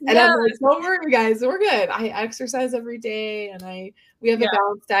 And I'm like, don't worry, guys, we're good. I exercise every day and we have a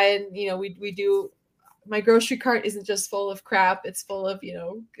balanced diet. And, we do, my grocery cart isn't just full of crap. It's full of,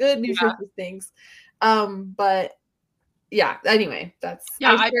 good nutritious things. But yeah, anyway, that's,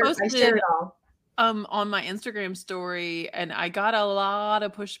 I share it all. On my Instagram story, and I got a lot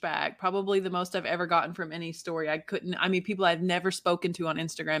of pushback, probably the most I've ever gotten from any story. People I've never spoken to on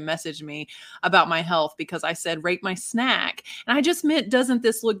Instagram messaged me about my health because I said, rate my snack. And I just meant, doesn't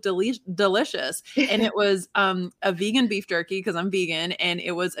this look delicious? And it was a vegan beef jerky because I'm vegan, and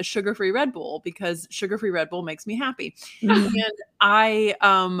it was a sugar-free Red Bull because sugar-free Red Bull makes me happy. And I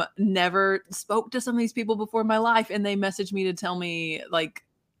never spoke to some of these people before in my life, and they messaged me to tell me like,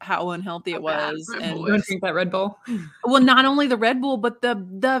 how unhealthy it was. And don't drink that Red Bull. Well, not only the Red Bull, but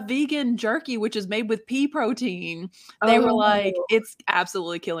the vegan jerky, which is made with pea protein. They were like, it's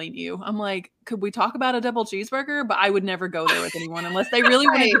absolutely killing you. I'm like, could we talk about a double cheeseburger? But I would never go there with anyone unless they really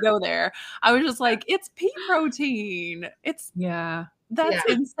wanted to go there. I was just like, it's pea protein. That's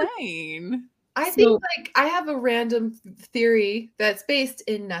insane. I think like I have a random theory that's based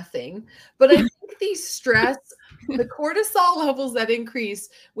in nothing, but I think the cortisol levels that increase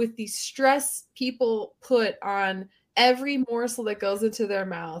with the stress people put on every morsel that goes into their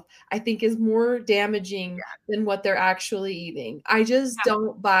mouth, I think is more damaging than what they're actually eating. I just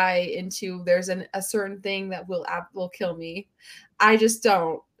don't buy into there's a certain thing that will kill me. I just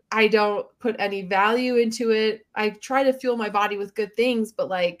don't. I don't put any value into it. I try to fuel my body with good things, but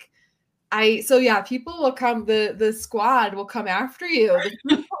like people will come, the squad will come after you.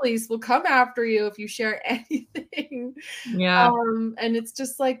 The food police will come after you if you share anything. Yeah. And it's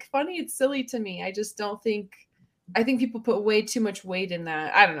just like funny. It's silly to me. I just don't think, I think people put way too much weight in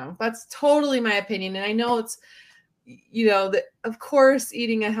that. I don't know. That's totally my opinion. And I know it's, that of course,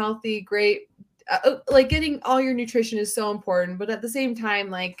 eating a healthy, great, like getting all your nutrition is so important. But at the same time,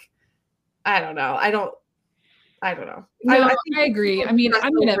 like, I don't know. No, I agree. I mean,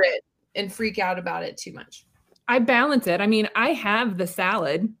 I'm going to and freak out about it too much. I balance it. I mean, I have the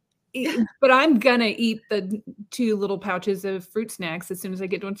salad, but I'm gonna eat the 2 little pouches of fruit snacks as soon as I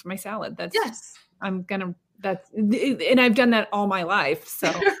get done for my salad. And I've done that all my life. So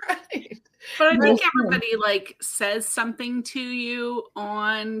right. But I think everybody like says something to you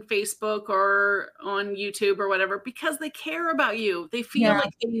on Facebook or on YouTube or whatever because they care about you. They feel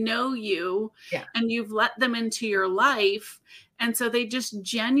like they know you and you've let them into your life. And so they just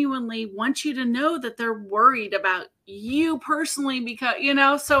genuinely want you to know that they're worried about you personally because, you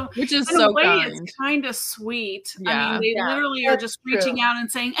know, so which is in so a way kind. It's kind of sweet. Yeah. I mean, they literally are just reaching out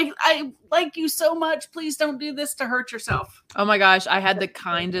and saying, I like you so much. Please don't do this to hurt yourself. Oh my gosh. I had the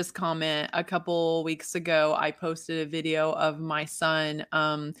kindest comment a couple weeks ago. I posted a video of my son,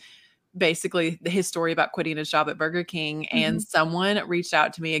 basically his story about quitting his job at Burger King. And someone reached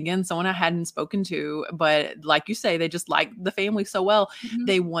out to me again, someone I hadn't spoken to, but like you say, they just like the family so well.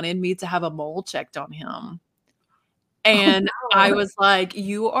 They wanted me to have a mole checked on him. And I was like,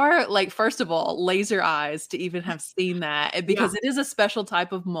 you are like, first of all, laser eyes to even have seen that because it is a special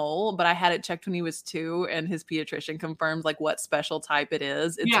type of mole, but I had it checked when he was 2 and his pediatrician confirmed like what special type it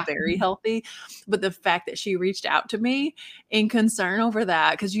is. It's very healthy. But the fact that she reached out to me in concern over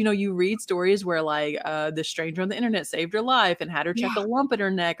that, because, you know, you read stories where like the stranger on the internet saved her life and had her check a lump in her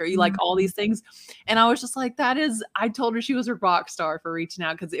neck or you like all these things. And I was just like, I told her she was a rock star for reaching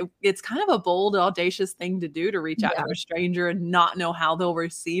out because it's kind of a bold, audacious thing to do to reach out to a stranger and not know how they'll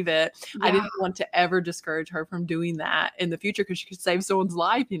receive it. I didn't want to ever discourage her from doing that in the future because she could save someone's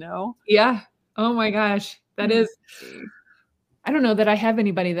life, you know? Yeah. Oh my gosh. That is, I don't know that I have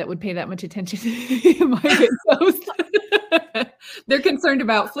anybody that would pay that much attention to my videos. They're concerned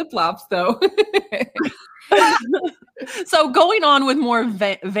about flip-flops though. So going on with more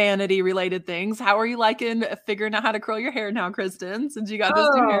vanity related things, how are you liking figuring out how to curl your hair now, Kristen, since you got this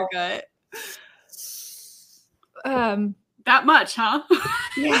new haircut? That much, huh?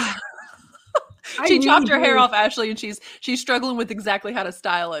 Yeah. She chopped her hair off, Ashley, and she's struggling with exactly how to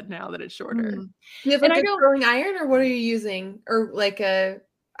style it now that it's shorter. Do you have like a curling iron, or what are you using? Or like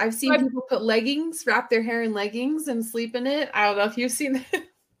I've seen people put leggings, wrap their hair in leggings, and sleep in it. I don't know if you've seen that.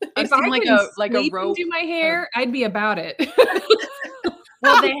 I've seen like a rope. Do my hair, I'd be about it.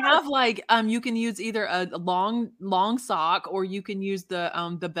 Well, they have like you can use either a long sock or you can use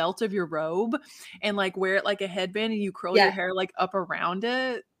the belt of your robe and like wear it like a headband and you curl your hair like up around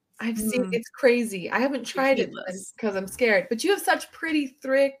it. I've seen it's crazy. I haven't tried it because I'm scared. But you have such pretty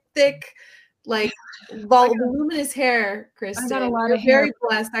thick, like voluminous hair, Kristen. I got a lot of hair. Very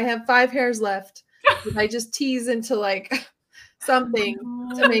blessed. I have 5 hairs left. I just tease into like something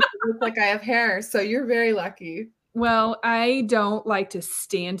to make it look like I have hair. So you're very lucky. Well, I don't like to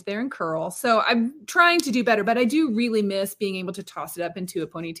stand there and curl. So I'm trying to do better, but I do really miss being able to toss it up into a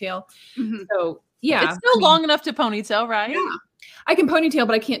ponytail. So yeah. It's still long enough to ponytail, right? Yeah. I can ponytail,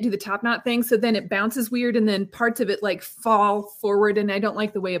 but I can't do the top knot thing. So then it bounces weird and then parts of it like fall forward. And I don't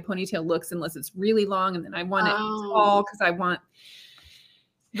like the way a ponytail looks unless it's really long. And then I want it to fall because I want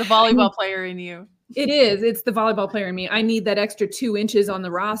the volleyball player in you. It is. It's the volleyball player in me. I need that extra 2 inches on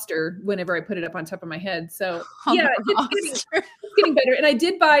the roster whenever I put it up on top of my head. So yeah, it's getting better. And I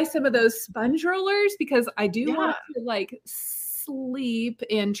did buy some of those sponge rollers because I do want to like sleep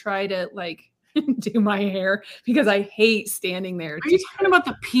and try to like do my hair because I hate standing there. Are you talking about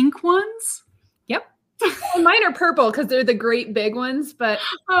the pink ones? Yep. Well, mine are purple because they're the great big ones. But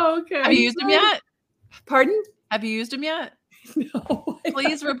okay. Have you used them yet? Pardon? Have you used them yet? No.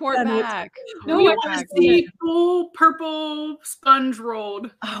 Please report back. No, we want to see full purple sponge rolled.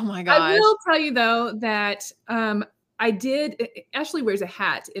 Oh my gosh. I will tell you though that Ashley wears a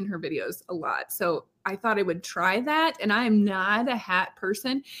hat in her videos a lot. So I thought I would try that. And I am not a hat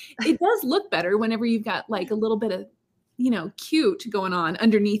person. It does look better whenever you've got like a little bit of, cute going on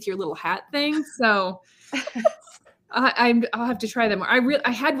underneath your little hat thing. So I'll have to try them.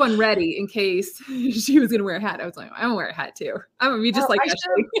 I had one ready in case she was going to wear a hat. I was like, I'm going to wear a hat too. I'm going to be just like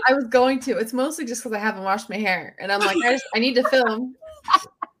Ashley. I was going to. It's mostly just because I haven't washed my hair. And I'm like, I need to film.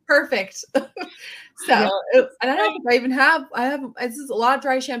 Perfect. And I don't know if I even have, this is a lot of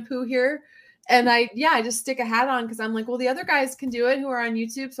dry shampoo here. And I just stick a hat on because I'm like, well, the other guys can do it who are on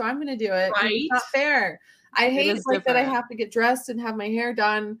YouTube. So I'm going to do it. Right. It's not fair. I hate like that I have to get dressed and have my hair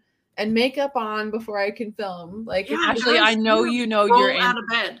done and makeup on before I can film. Like, Actually, I know you're out of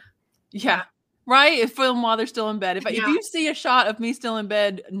bed. Yeah. Right? Film while they're still in bed. If you see a shot of me still in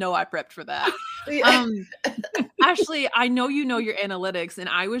bed, no, I prepped for that. Ashley, I know your analytics, and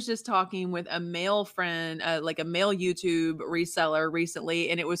I was just talking with a male friend, like a male YouTube reseller recently,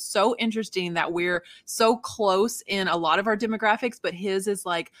 and it was so interesting that we're so close in a lot of our demographics, but his is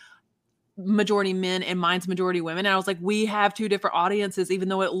like majority men and mine's majority women. And I was like, we have 2 different audiences, even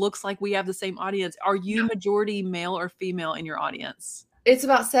though it looks like we have the same audience. Are you majority male or female in your audience? It's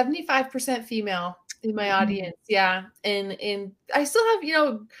about 75% female. in my audience. Yeah. And I still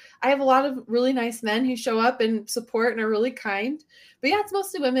have, I have a lot of really nice men who show up and support and are really kind. But yeah, it's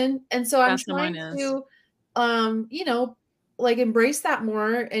mostly women. And so I'm trying to like embrace that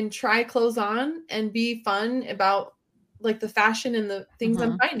more and try clothes on and be fun about like the fashion and the things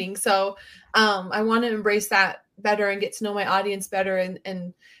I'm finding. So I want to embrace that better and get to know my audience better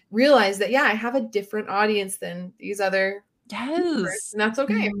and realize that, yeah, I have a different audience than these other. Yes. And that's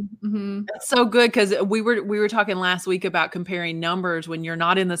okay. That's so good, because we were talking last week about comparing numbers when you're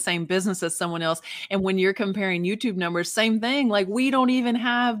not in the same business as someone else. And when you're comparing YouTube numbers, same thing. Like, we don't even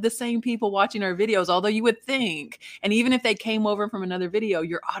have the same people watching our videos, although you would think. And even if they came over from another video,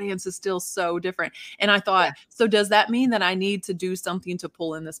 your audience is still so different. And I thought, so does that mean that I need to do something to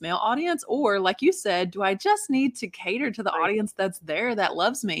pull in this male audience? Or like you said, do I just need to cater to the audience that's there that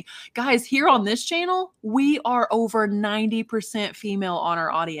loves me? Guys, here on this channel, we are over 90% female on our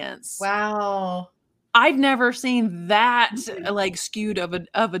audience. Wow. I've never seen that like skewed of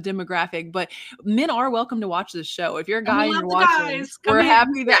a demographic, but men are welcome to watch this show. If you're a guy and you're watching, we're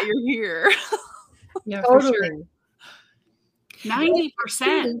happy that you're here. Yeah, for sure.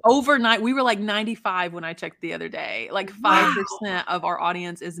 90% overnight. We were like 95 when I checked the other day. Like 5% of our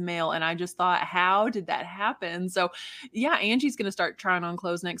audience is male, and I just thought, how did that happen? So yeah, Angie's gonna start trying on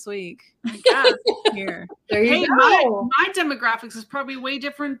clothes next week. Yeah. Here, there you go. My demographics is probably way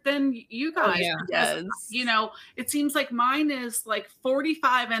different than you guys. Yes. It seems like mine is like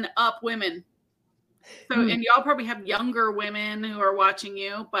 45 and up women. So and y'all probably have younger women who are watching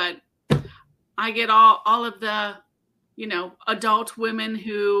you, but I get all of the adult women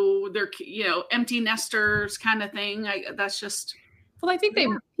who they're, empty nesters kind of thing. That's just. Well, I think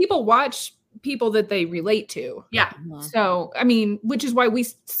people watch people that they relate to. Yeah. So, I mean, which is why we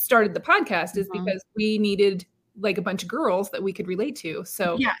started the podcast, is because we needed like a bunch of girls that we could relate to.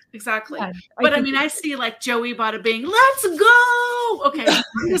 So yeah, exactly. Yeah, but I see like Joey Bada Bing, let's go. Okay.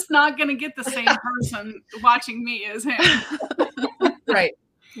 I'm just not going to get the same person watching me as him. Right.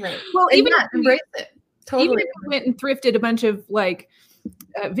 Well, even embrace it. Totally. Even if we went and thrifted a bunch of like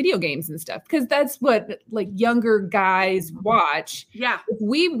video games and stuff, because that's what like younger guys watch. Yeah. If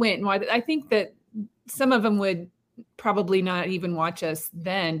we went and watched, I think that some of them would probably not even watch us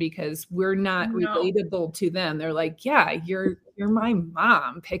then, because we're not relatable to them. They're like, yeah, you're my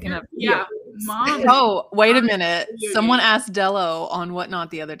mom picking up video games. Mom. Oh, wait a minute. Someone asked Dello on Whatnot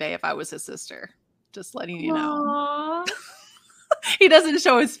the other day if I was his sister. Just letting you know. He doesn't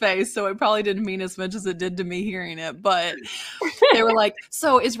show his face, so it probably didn't mean as much as it did to me hearing it. But they were like,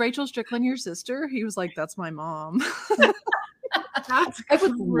 so is Rachel Strickland your sister? He was like, that's my mom. I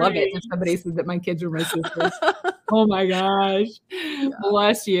would love it if somebody said that my kids were my sisters. Oh my gosh. Yeah.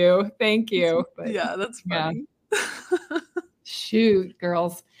 Bless you. Thank you. But, yeah, that's funny. Yeah. Shoot,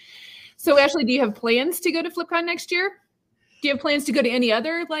 girls. So Ashley, do you have plans to go to FlipCon next year? Do you have plans to go to any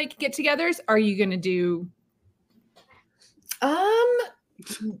other like get-togethers? Are you going to do... I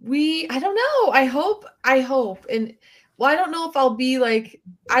don't know. I hope. And I don't know if I'll be like,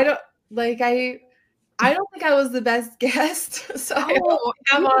 I don't think I was the best guest. So I hope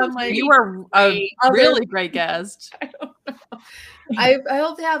I'm on like, you were a really great guest. I don't know. I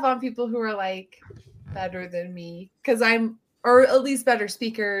hope to have on people who are like better than me, or at least better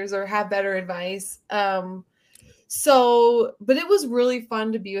speakers or have better advice. But it was really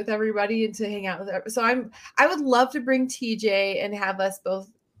fun to be with everybody and to hang out with everybody. So I would love to bring TJ and have us both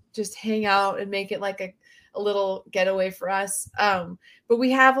just hang out and make it like a little getaway for us. But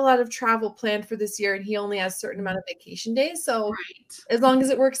we have a lot of travel planned for this year, and he only has a certain amount of vacation days. So as long as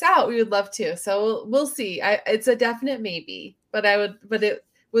it works out, we would love to. So we'll see. It's a definite maybe, but it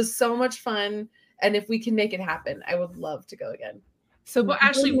was so much fun. And if we can make it happen, I would love to go again. So, well,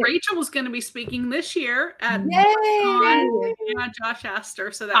 actually, Rachel was going to be speaking this year at Yay! Yeah, Josh asked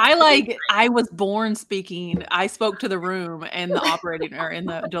her. So I was born speaking. I spoke to the room and the operating or in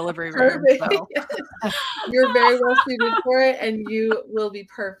the delivery room. So. You're very well suited for it, and you will be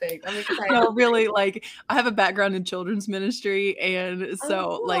perfect. I'm excited. No, really, like I have a background in children's ministry, and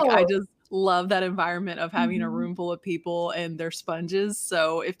so I just love that environment of having a room full of people and they're sponges.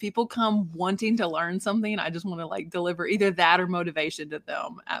 So if people come wanting to learn something, I just want to like deliver either that or motivation to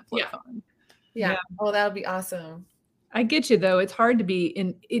them at FlipCon. Yeah. Oh, that would be awesome. I get you though. It's hard to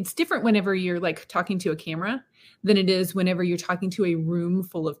be it's different whenever you're like talking to a camera than it is whenever you're talking to a room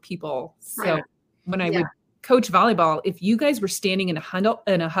full of people. So when I would coach volleyball, if you guys were standing in a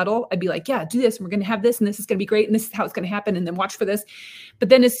huddle, I'd be like, yeah, do this. And we're going to have this, and this is going to be great. And this is how it's going to happen. And then watch for this. But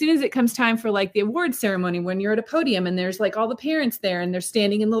then as soon as it comes time for like the award ceremony, when you're at a podium and there's like all the parents there and they're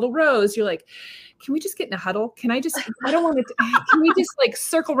standing in little rows, you're like, can we just get in a huddle? I don't want to, can we just like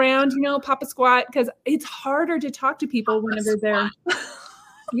circle around, pop a squat? Because it's harder to talk to people whenever they're,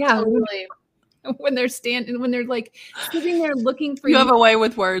 yeah. Totally. When they're when they're like sitting there looking for you. Have a way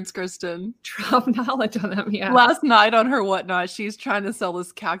with words, Kristen. Drop knowledge on them. Yeah. Last night on her Whatnot, she's trying to sell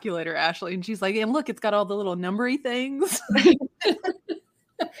this calculator, Ashley, and she's like, and look, it's got all the little numbery things.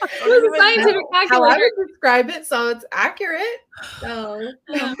 It was a scientific calculator. How I would describe it, so it's accurate. So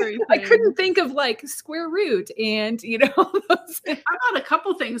I couldn't think of like square root and those. I bought a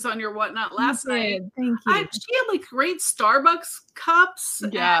couple things on your Whatnot last night. Thank you. She had like great Starbucks cups.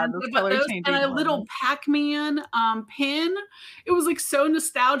 Yeah, and, those and a little Pac-Man pin. It was like so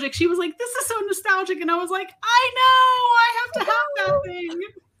nostalgic. She was like, "This is so nostalgic," and I was like, "I know, I have to have that thing."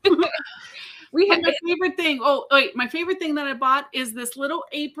 We had my favorite thing. Oh, wait, my favorite thing that I bought is this little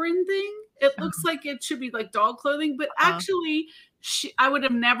apron thing. It looks like it should be like dog clothing, but actually I would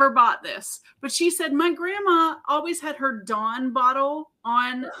have never bought this. But she said my grandma always had her Dawn bottle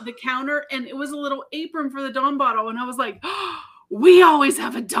on the counter, and it was a little apron for the Dawn bottle. And I was like, we always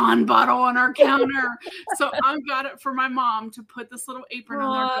have a Dawn bottle on our counter. So I got it for my mom to put this little apron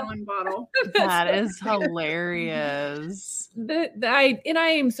on our Dawn bottle. That is hilarious. I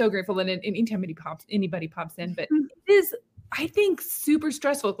am so grateful that anytime anybody pops in, but it is, I think, super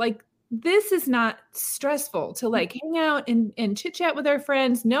stressful. Like, this is not stressful to like hang out and chit chat with our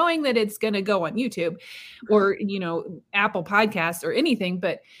friends, knowing that it's going to go on YouTube or, Apple Podcasts or anything.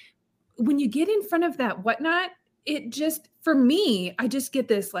 But when you get in front of that Whatnot, it just, for me, I just get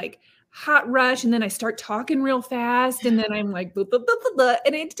this like hot rush, and then I start talking real fast, and then I'm like, blah, blah, blah, blah, blah,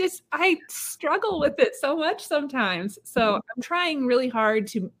 and it just, I struggle with it so much sometimes. So I'm trying really hard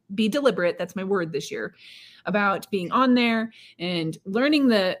to be deliberate. That's my word this year, about being on there and learning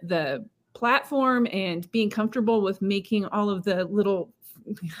the platform and being comfortable with making all of the little,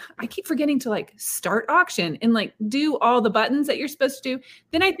 I keep forgetting to like start auction and like do all the buttons that you're supposed to do.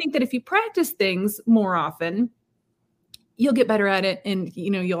 Then I think that if you practice things more often, you'll get better at it, and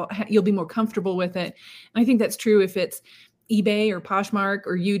you'll be more comfortable with it. And I think that's true if it's eBay or Poshmark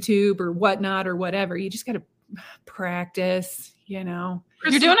or YouTube or Whatnot or whatever. You just got to practice, You're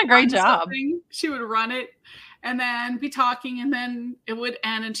doing a great job. She would run it and then be talking, and then it would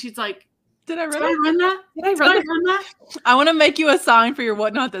end, and she's like, Did I run that? Did I run that? I want to make you a sign for your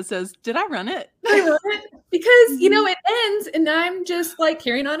Whatnot that says, did I run it? Did I run it? Because, it ends and I'm just like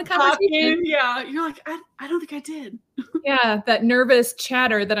carrying on a conversation. Yeah. You're like, I don't think I did. Yeah. That nervous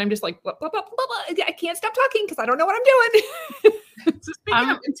chatter that I'm just like, blah, blah, blah, blah, blah. I can't stop talking because I don't know what I'm doing. So speaking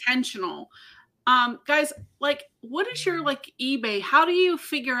of intentional, guys, like, what is your like eBay? How do you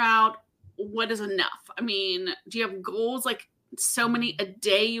figure out what is enough? I mean, do you have goals like so many a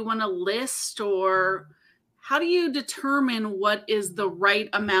day you want to list, or how do you determine what is the right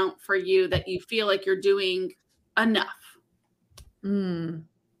amount for you that you feel like you're doing enough?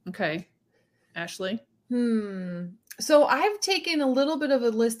 Okay. Ashley? So I've taken a little bit of a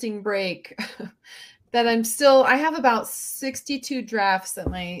listing break that I have about 62 drafts that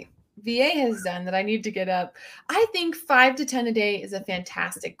my VA has done that I need to get up. I think 5 to 10 a day is a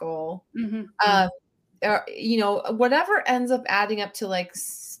fantastic goal. Whatever ends up adding up to like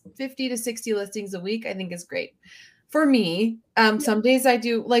 50 to 60 listings a week, I think is great. For me, some days I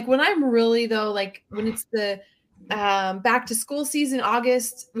do, like when I'm really though, like when it's the back to school season,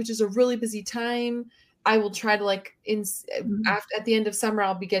 August, which is a really busy time, I will try to like at the end of summer,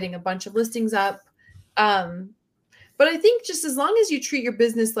 I'll be getting a bunch of listings up. But I think just as long as you treat your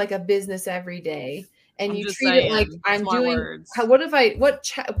business like a business every day, and you treat it like I'm doing,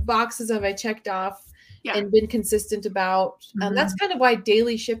 what boxes have I checked off and been consistent about? That's kind of why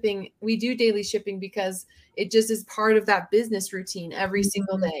we do daily shipping, because it just is part of that business routine every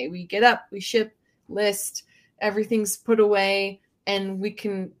single day. We get up, we ship, list, everything's put away, and we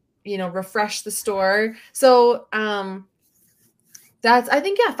can, refresh the store. So, I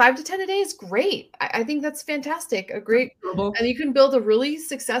think 5 to 10 a day is great. I think that's fantastic. And you can build a really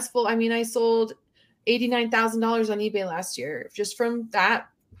successful, I sold $89,000 on eBay last year, just from that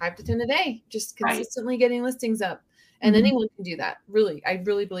 5 to 10 a day, just consistently getting listings up. And anyone can do that. Really. I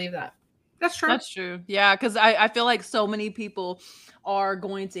really believe that. That's true. That's true. Yeah. Cause I feel like so many people are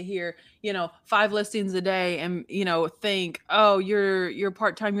going to hear, 5 listings a day and, think, oh, you're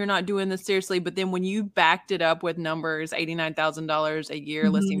part-time, you're not doing this seriously. But then when you backed it up with numbers, $89,000 a year,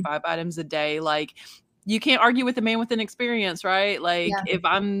 listing 5 items a day, like you can't argue with a man with an experience, right? Like Yeah. if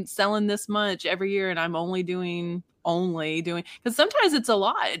I'm selling this much every year and I'm only doing, because sometimes it's a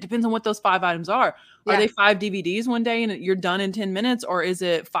lot. It depends on what those 5 items are. Are they 5 DVDs one day and you're done in 10 minutes? Or is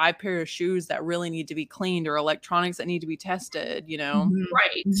it 5 pair of shoes that really need to be cleaned or electronics that need to be tested, you know?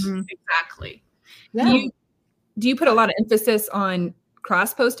 Right. Exactly. Yeah. Do you put a lot of emphasis on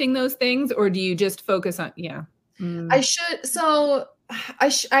cross posting those things, or do you just focus on I should. So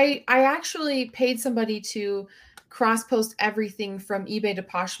I actually paid somebody to cross post everything from eBay to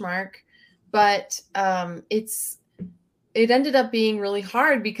Poshmark, but it ended up being really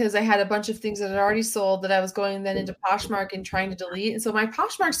hard because I had a bunch of things that had already sold that I was going then into Poshmark and trying to delete. And so my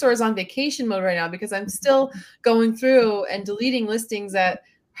Poshmark store is on vacation mode right now because I'm still going through and deleting listings that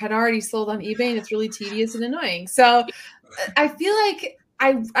had already sold on eBay, and it's really tedious and annoying. So I feel like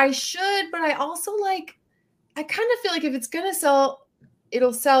I should, but I also like, I kind of feel like if it's going to sell,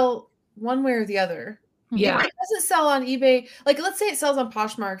 it'll sell one way or the other. Yeah. If it doesn't sell on eBay, like let's say it sells on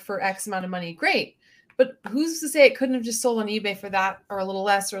Poshmark for X amount of money, great. But who's to say it couldn't have just sold on eBay for that or a little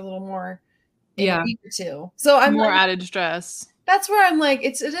less or a little more in a week or two? So I'm more like, added stress. That's where I'm like,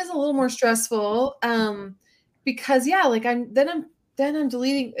 it is a little more stressful. Because like I'm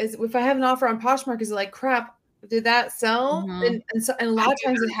deleting. If I have an offer on Poshmark, is it like crap? Did that sell? And a lot of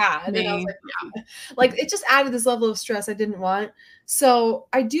times it had. And I was like, it just added this level of stress I didn't want. So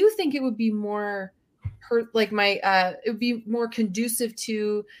I do think it would be more it would be more conducive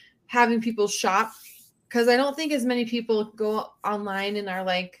to having people shop, because I don't think as many people go online and are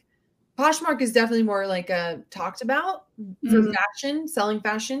like, Poshmark is definitely more like talked about for fashion, selling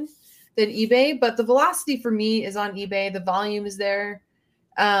fashion, than eBay. But the velocity for me is on eBay. The volume is there.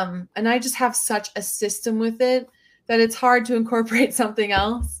 And I just have such a system with it that it's hard to incorporate something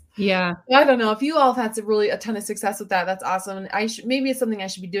else. Yeah. I don't know if you all have had a ton of success with that. That's awesome. And maybe it's something I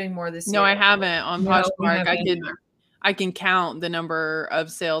should be doing more this year. No, I haven't on Poshmark. I can count the number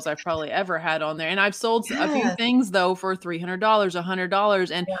of sales I've probably ever had on there. And I've sold a few things though for $300,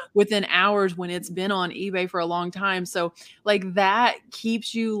 $100 and within hours when it's been on eBay for a long time. So like that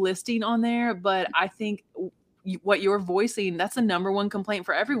keeps you listing on there. But I think what you're voicing, that's the number one complaint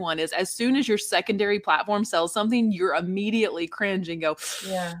for everyone, is as soon as your secondary platform sells something, you're immediately cringe and go,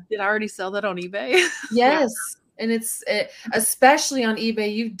 did I already sell that on eBay? Yes. And especially on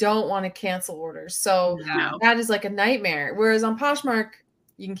eBay, you don't want to cancel orders. So that is like a nightmare. Whereas on Poshmark,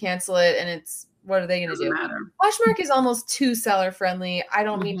 you can cancel it and what are they going to do? Poshmark is almost too seller friendly. I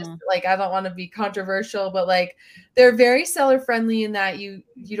don't mean to, I don't want to be controversial, but like they're very seller friendly in that you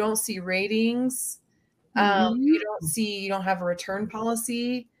don't see ratings. You don't have a return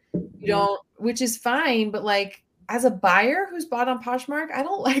policy. You don't, which is fine, but like as a buyer who's bought on Poshmark, I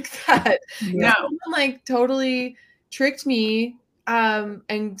don't like that. No. Someone like totally tricked me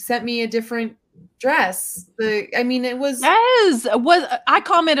and sent me a different dress. It was I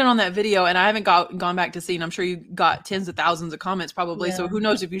commented on that video and I haven't gone back to see, and I'm sure you got tens of thousands of comments probably. So who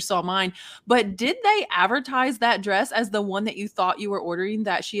knows if you saw mine, but did they advertise that dress as the one that you thought you were ordering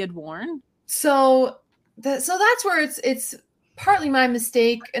that she had worn? So that's where it's partly my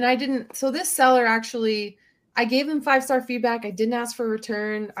mistake. And I didn't, so this seller actually, I gave him 5-star feedback. I didn't ask for a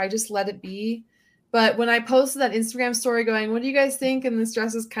return. I just let it be. But when I posted that Instagram story going, what do you guys think? And this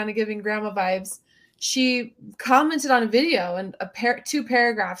dress is kind of giving grandma vibes. She commented on a video and 2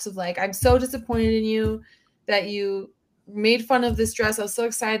 paragraphs of like, I'm so disappointed in you that you made fun of this dress. I was so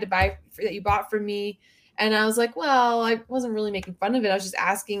excited to buy that you bought for me. And I was like, well, I wasn't really making fun of it. I was just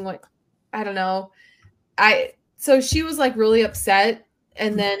asking I don't know. So she was like really upset.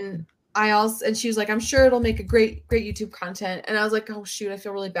 And then and she was like, I'm sure it'll make a great YouTube content. And I was like, oh shoot, I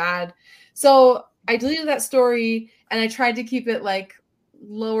feel really bad. So I deleted that story and I tried to keep it like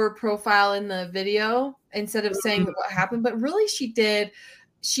lower profile in the video instead of saying what happened. But really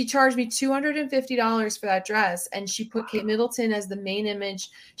she charged me $250 for that dress. And she put Kate Middleton as the main image.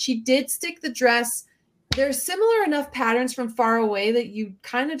 She did stick the dress. There's similar enough patterns from far away that you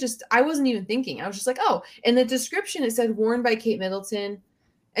kind of just, I wasn't even thinking. I was just like, oh, in the description, it said worn by Kate Middleton.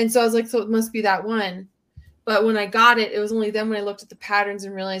 And so I was like, so it must be that one. But when I got it, it was only then when I looked at the patterns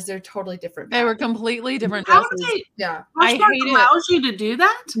and realized they're totally different. They were completely different How dresses. I hate allows you to do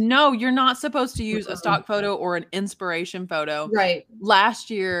that? No, you're not supposed to use a stock photo or an inspiration photo. Right. Last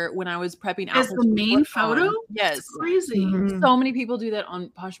year when I was prepping as the main photo? Yes. That's crazy. So many people do that on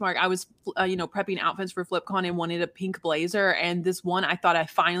Poshmark. I was prepping outfits for FlipCon and wanted a pink blazer, and this one I thought I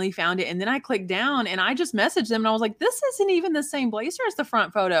finally found it, and then I clicked down and I just messaged them and I was like, this isn't even the same blazer as the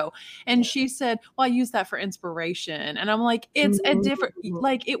front photo. And she said, well, I used that for inspiration. And I'm like, it's a different,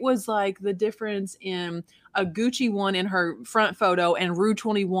 like, it was like the difference in a Gucci one in her front photo and Rue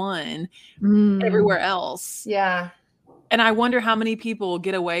 21 everywhere else. Yeah. And I wonder how many people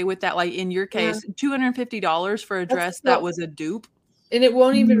get away with that. Like in your case, $250 for a dress that was a dupe. And it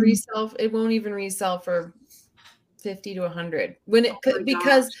won't even resell. It won't even resell for 50 to 100 when it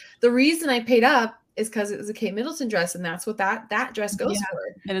because the reason I paid up is because it was a Kate Middleton dress, and that's what that dress goes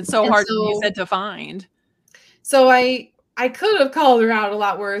for. And it's so hard, you said, to find. So I could have called her out a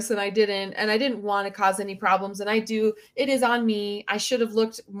lot worse, and I didn't. And I didn't want to cause any problems. And it is on me. I should have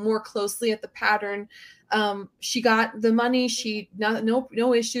looked more closely at the pattern. She got the money.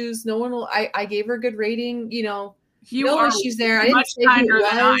 No issues. No one will. I gave her a good rating. No issues there. I didn't say who it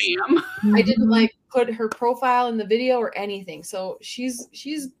was. I didn't like put her profile in the video or anything. So she's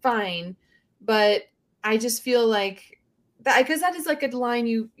fine. But I just feel like that, because that is like a line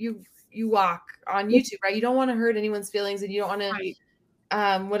you walk on YouTube, right? You don't want to hurt anyone's feelings, and you don't want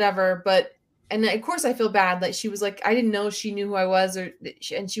to whatever. But and of course I feel bad. Like she was like, I didn't know she knew who I was,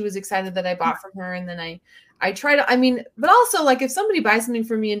 and she was excited that I bought from her. And then I try to, but also like if somebody buys something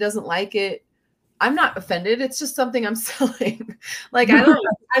from me and doesn't like it, I'm not offended. It's just something I'm selling. Like I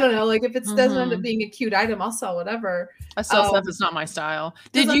don't know. Like if it doesn't end up being a cute item, I'll sell whatever. I sell stuff that's not my style.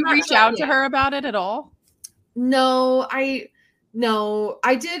 Did you reach out to her about it at all? No, I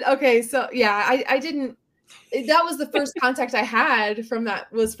did. Okay, so yeah, I didn't. That was the first contact I had from my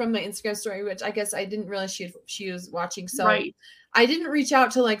Instagram story, which I guess I didn't realize she was watching. So I didn't reach out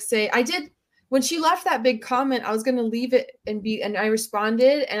to like say I did. When she left that big comment, I was going to leave it and I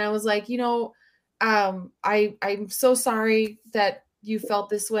responded, and I was like, I'm so sorry that you felt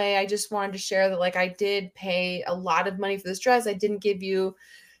this way. I just wanted to share that, like, I did pay a lot of money for this dress. I didn't give you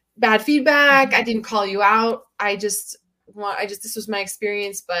bad feedback. I didn't call you out. This was my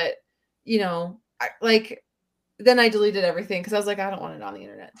experience, but then I deleted everything because I was like, I don't want it on the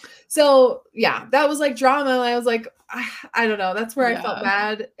internet. So yeah, that was like drama. I was like, I don't know. That's where I felt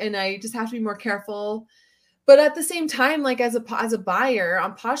bad, and I just have to be more careful. But at the same time, like as a buyer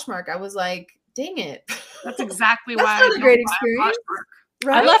on Poshmark, I was like, dang it. That's exactly why. That's not a great experience.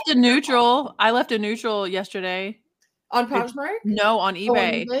 Right? I left a neutral yesterday. On Poshmark? No, on eBay. Oh, on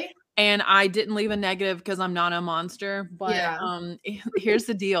eBay? And I didn't leave a negative because I'm not a monster. But here's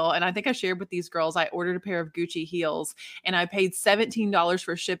the deal. And I think I shared with these girls, I ordered a pair of Gucci heels and I paid $17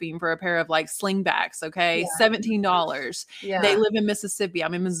 for shipping for a pair of like slingbacks. Okay. Yeah. $17. Yeah. They live in Mississippi.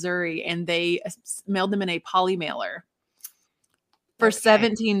 I'm in Missouri, and they mailed them in a poly mailer for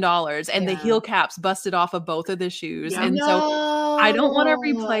 $17, and the heel caps busted off of both of the shoes. And so I don't want to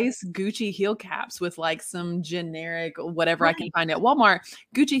replace Gucci heel caps with like some generic whatever I can find at Walmart.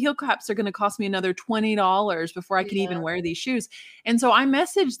 Gucci heel caps are going to cost me another $20 before I can even wear these shoes. And so I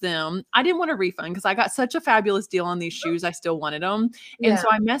messaged them. I didn't want a refund because I got such a fabulous deal on these shoes. I still wanted them. And so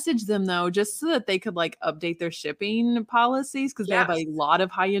I messaged them though, just so that they could like update their shipping policies, because they have a lot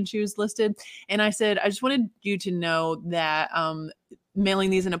of high-end shoes listed. And I said, I just wanted you to know that mailing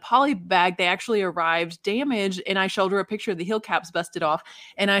these in a poly bag, they actually arrived damaged, and I showed her a picture of the heel caps busted off,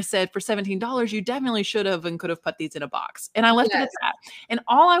 and I said, for $17 you definitely should have and could have put these in a box. And I left it at that. And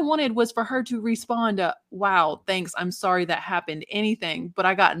all I wanted was for her to respond to, wow, thanks, I'm sorry that happened, anything. But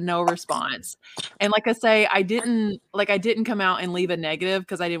I got no response. And like I say, I didn't come out and leave a negative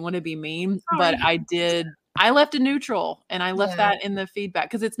because I didn't want to be mean, but I left a neutral, and I left that in the feedback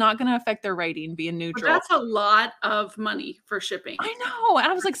because it's not going to affect their rating being neutral. But that's a lot of money for shipping. I know. And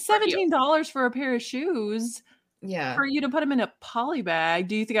I was like, $17 for a pair of shoes. Yeah. For you to put them in a poly bag.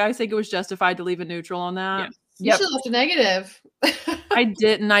 Do you think it was justified to leave a neutral on that? Yeah. You should have left a negative. I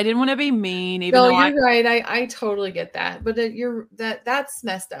didn't want to be mean. Even though you're right. I totally get that. But that's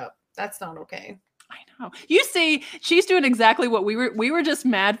messed up. That's not okay. I know. You see, she's doing exactly what we were just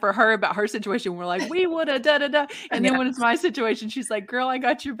mad for her about her situation. We're like, we would have da. And then when it's my situation, she's like, girl, I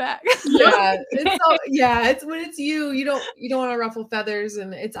got your back. Yeah. It's when it's you don't want to ruffle feathers,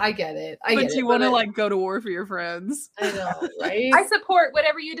 and I get it. But you want to like go to war for your friends. I know, right? I support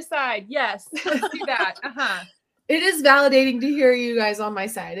whatever you decide. Yes. Let's do that. It is validating to hear you guys on my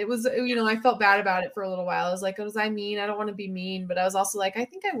side. It was, I felt bad about it for a little while. I was like, was I mean? I don't want to be mean, but I was also like, I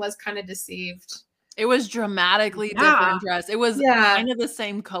think I was kind of deceived. It was dramatically different dress. It was kind of the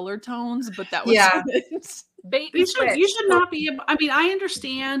same color tones, but that was you should not be. I mean, I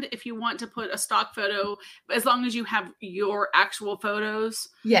understand if you want to put a stock photo, as long as you have your actual photos.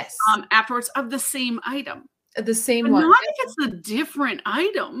 Yes. Afterwards of the same item. The same But one. not if it's a different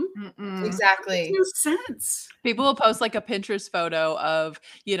item. Exactly. It makes no sense. People will post like a Pinterest photo of,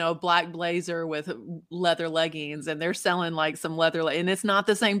 black blazer with leather leggings, and they're selling like some leather, and it's not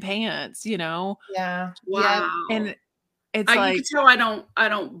the same pants, Yeah. Wow. Yeah. And it's you like, can tell I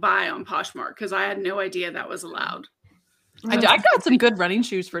don't buy on Poshmark because I had no idea that was allowed. I got some good running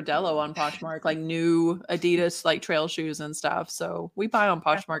shoes for Dello on Poshmark, like new Adidas like trail shoes and stuff. So we buy on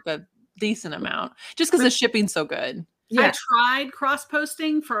Poshmark a decent amount just because the shipping's so good. Yeah. I tried cross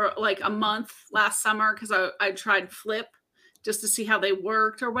posting for like a month last summer because I tried Flip just to see how they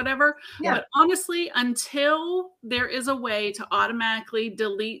worked or whatever. Yeah. But honestly, until there is a way to automatically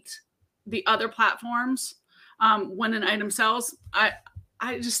delete the other platforms when an item sells,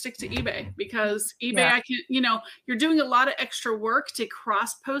 I just stick to eBay because eBay, I can, you're doing a lot of extra work to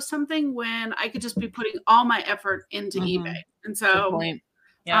cross post something when I could just be putting all my effort into eBay. And so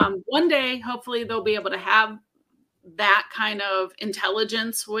one day, hopefully they'll be able to have that kind of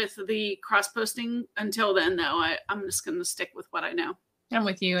intelligence with the cross posting. Until then, though, I'm just going to stick with what I know. I'm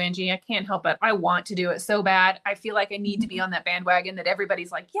with you, Angie. I can't help it. I want to do it so bad. I feel like I need to be on that bandwagon that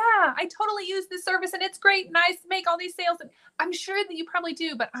everybody's like, yeah, I totally use this service and it's great and I make all these sales. And I'm sure that you probably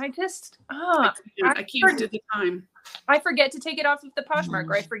do, but I just, I can't do the time. I forget to take it off of the Poshmark,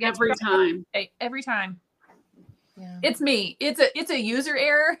 or I forget every time. Every time. Yeah. It's me. It's a user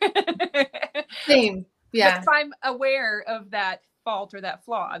error. Same. Yeah. But if I'm aware of that fault or that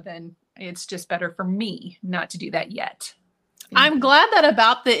flaw, then it's just better for me not to do that yet. I'm glad that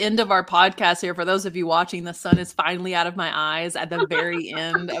about the end of our podcast here, for those of you watching, the sun is finally out of my eyes at the very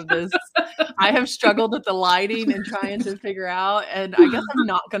end of this. I have struggled with the lighting and trying to figure out, and I guess I'm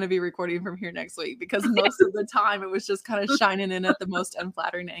not going to be recording from here next week because most of the time it was just kind of shining in at the most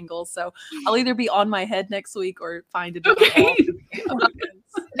unflattering angles. So I'll either be on my head next week or find a different wall.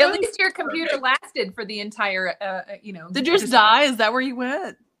 At least your computer lasted for the entire, Did yours die? Is that where you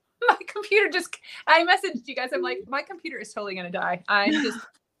went? My computer I messaged you guys. I'm like, my computer is totally going to die. I'm just,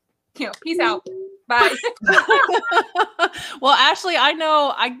 peace out. Bye. Well, Ashley, I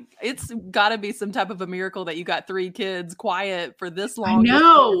know it's got to be some type of a miracle that you got 3 kids quiet for this long.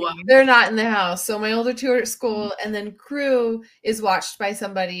 No, they're not in the house. So my older 2 are at school, and then Crew is watched by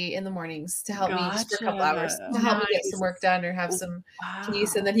somebody in the mornings to help me just for a couple hours to help me get some work done or have some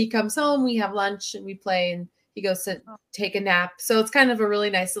peace. And then he comes home, we have lunch and we play, and he goes to take a nap. So it's kind of a really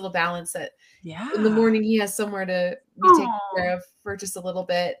nice little balance that in the morning he has somewhere to be taken care of for just a little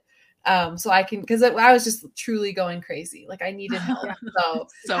bit. So I can, because I was just truly going crazy. Like I needed help.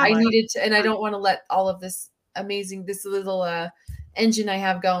 So I needed to, and I don't want to let all of this little engine I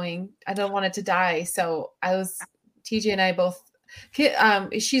have going, I don't want it to die. So TJ and I both,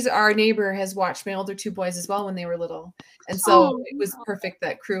 our neighbor has watched my older 2 boys as well when they were little. And so it was perfect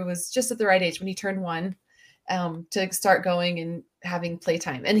that Crew was just at the right age when he turned 1. To start going and having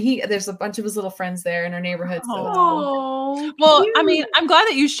playtime. And there's a bunch of his little friends there in our neighborhood. So well, I mean, I'm glad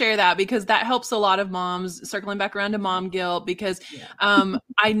that you share that because that helps a lot of moms, circling back around to mom guilt, because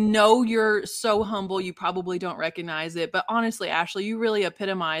I know you're so humble, you probably don't recognize it. But honestly, Ashley, you really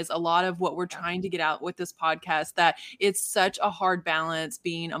epitomize a lot of what we're trying to get out with this podcast, that it's such a hard balance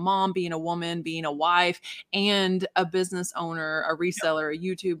being a mom, being a woman, being a wife, and a business owner, a reseller, a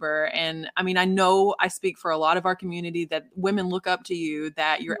YouTuber. And I mean, I know I speak for a lot of our community that women look up to you,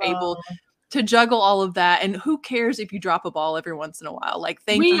 that you're able to juggle all of that. And who cares if you drop a ball every once in a while? Like,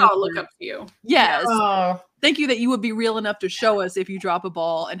 we all look up to you. Yes. Thank you that you would be real enough to show us if you drop a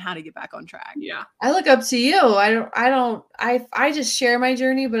ball and how to get back on track. Yeah. I look up to you. I just share my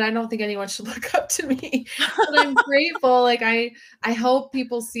journey, but I don't think anyone should look up to me. But I'm grateful. Like I hope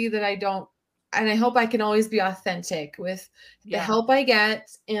people see that I don't, and I hope I can always be authentic with the help I get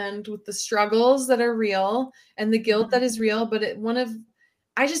and with the struggles that are real and the guilt that is real. But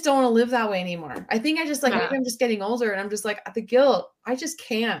I just don't want to live that way anymore. I think maybe I'm just getting older and I'm just like, the guilt, I just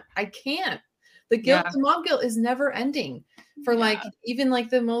can't. I can't. The guilt, the mom guilt is never ending for even like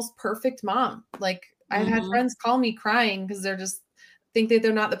the most perfect mom. Like I've had friends call me crying because they're just think that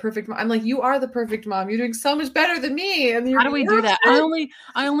they're not the perfect mom. I'm like, you are the perfect mom. You're doing so much better than me. And how do we do that? I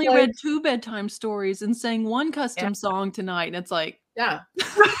only read 2 bedtime stories and sang 1 custom song tonight. And it's like,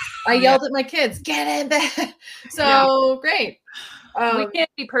 I yelled at my kids, get in bed. So great. We can't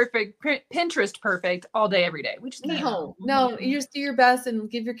be perfect, Pinterest perfect all day, every day. We just no, you just do your best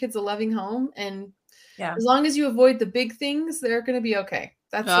and give your kids a loving home. And as long as you avoid the big things, they're going to be okay.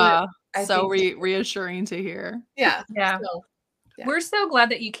 That's what I think. Reassuring to hear. Yeah. So, we're so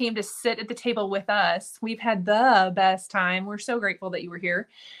glad that you came to sit at the table with us. We've had the best time. We're so grateful that you were here.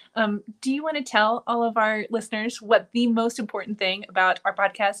 Do you want to tell all of our listeners what the most important thing about our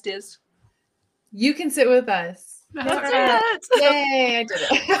podcast is? you can sit with us. That's it. Yay, I did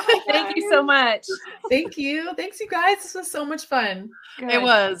it. Thank you so much. Thank you. Thanks, you guys. This was so much fun. Good. It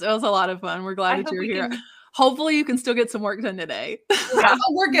was a lot of fun. We're glad I that hope you're we here. can- Hopefully you can still get some work done today. Yeah,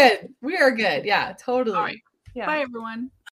 we're good. We are good. Yeah, totally. All right. Yeah. Bye, everyone.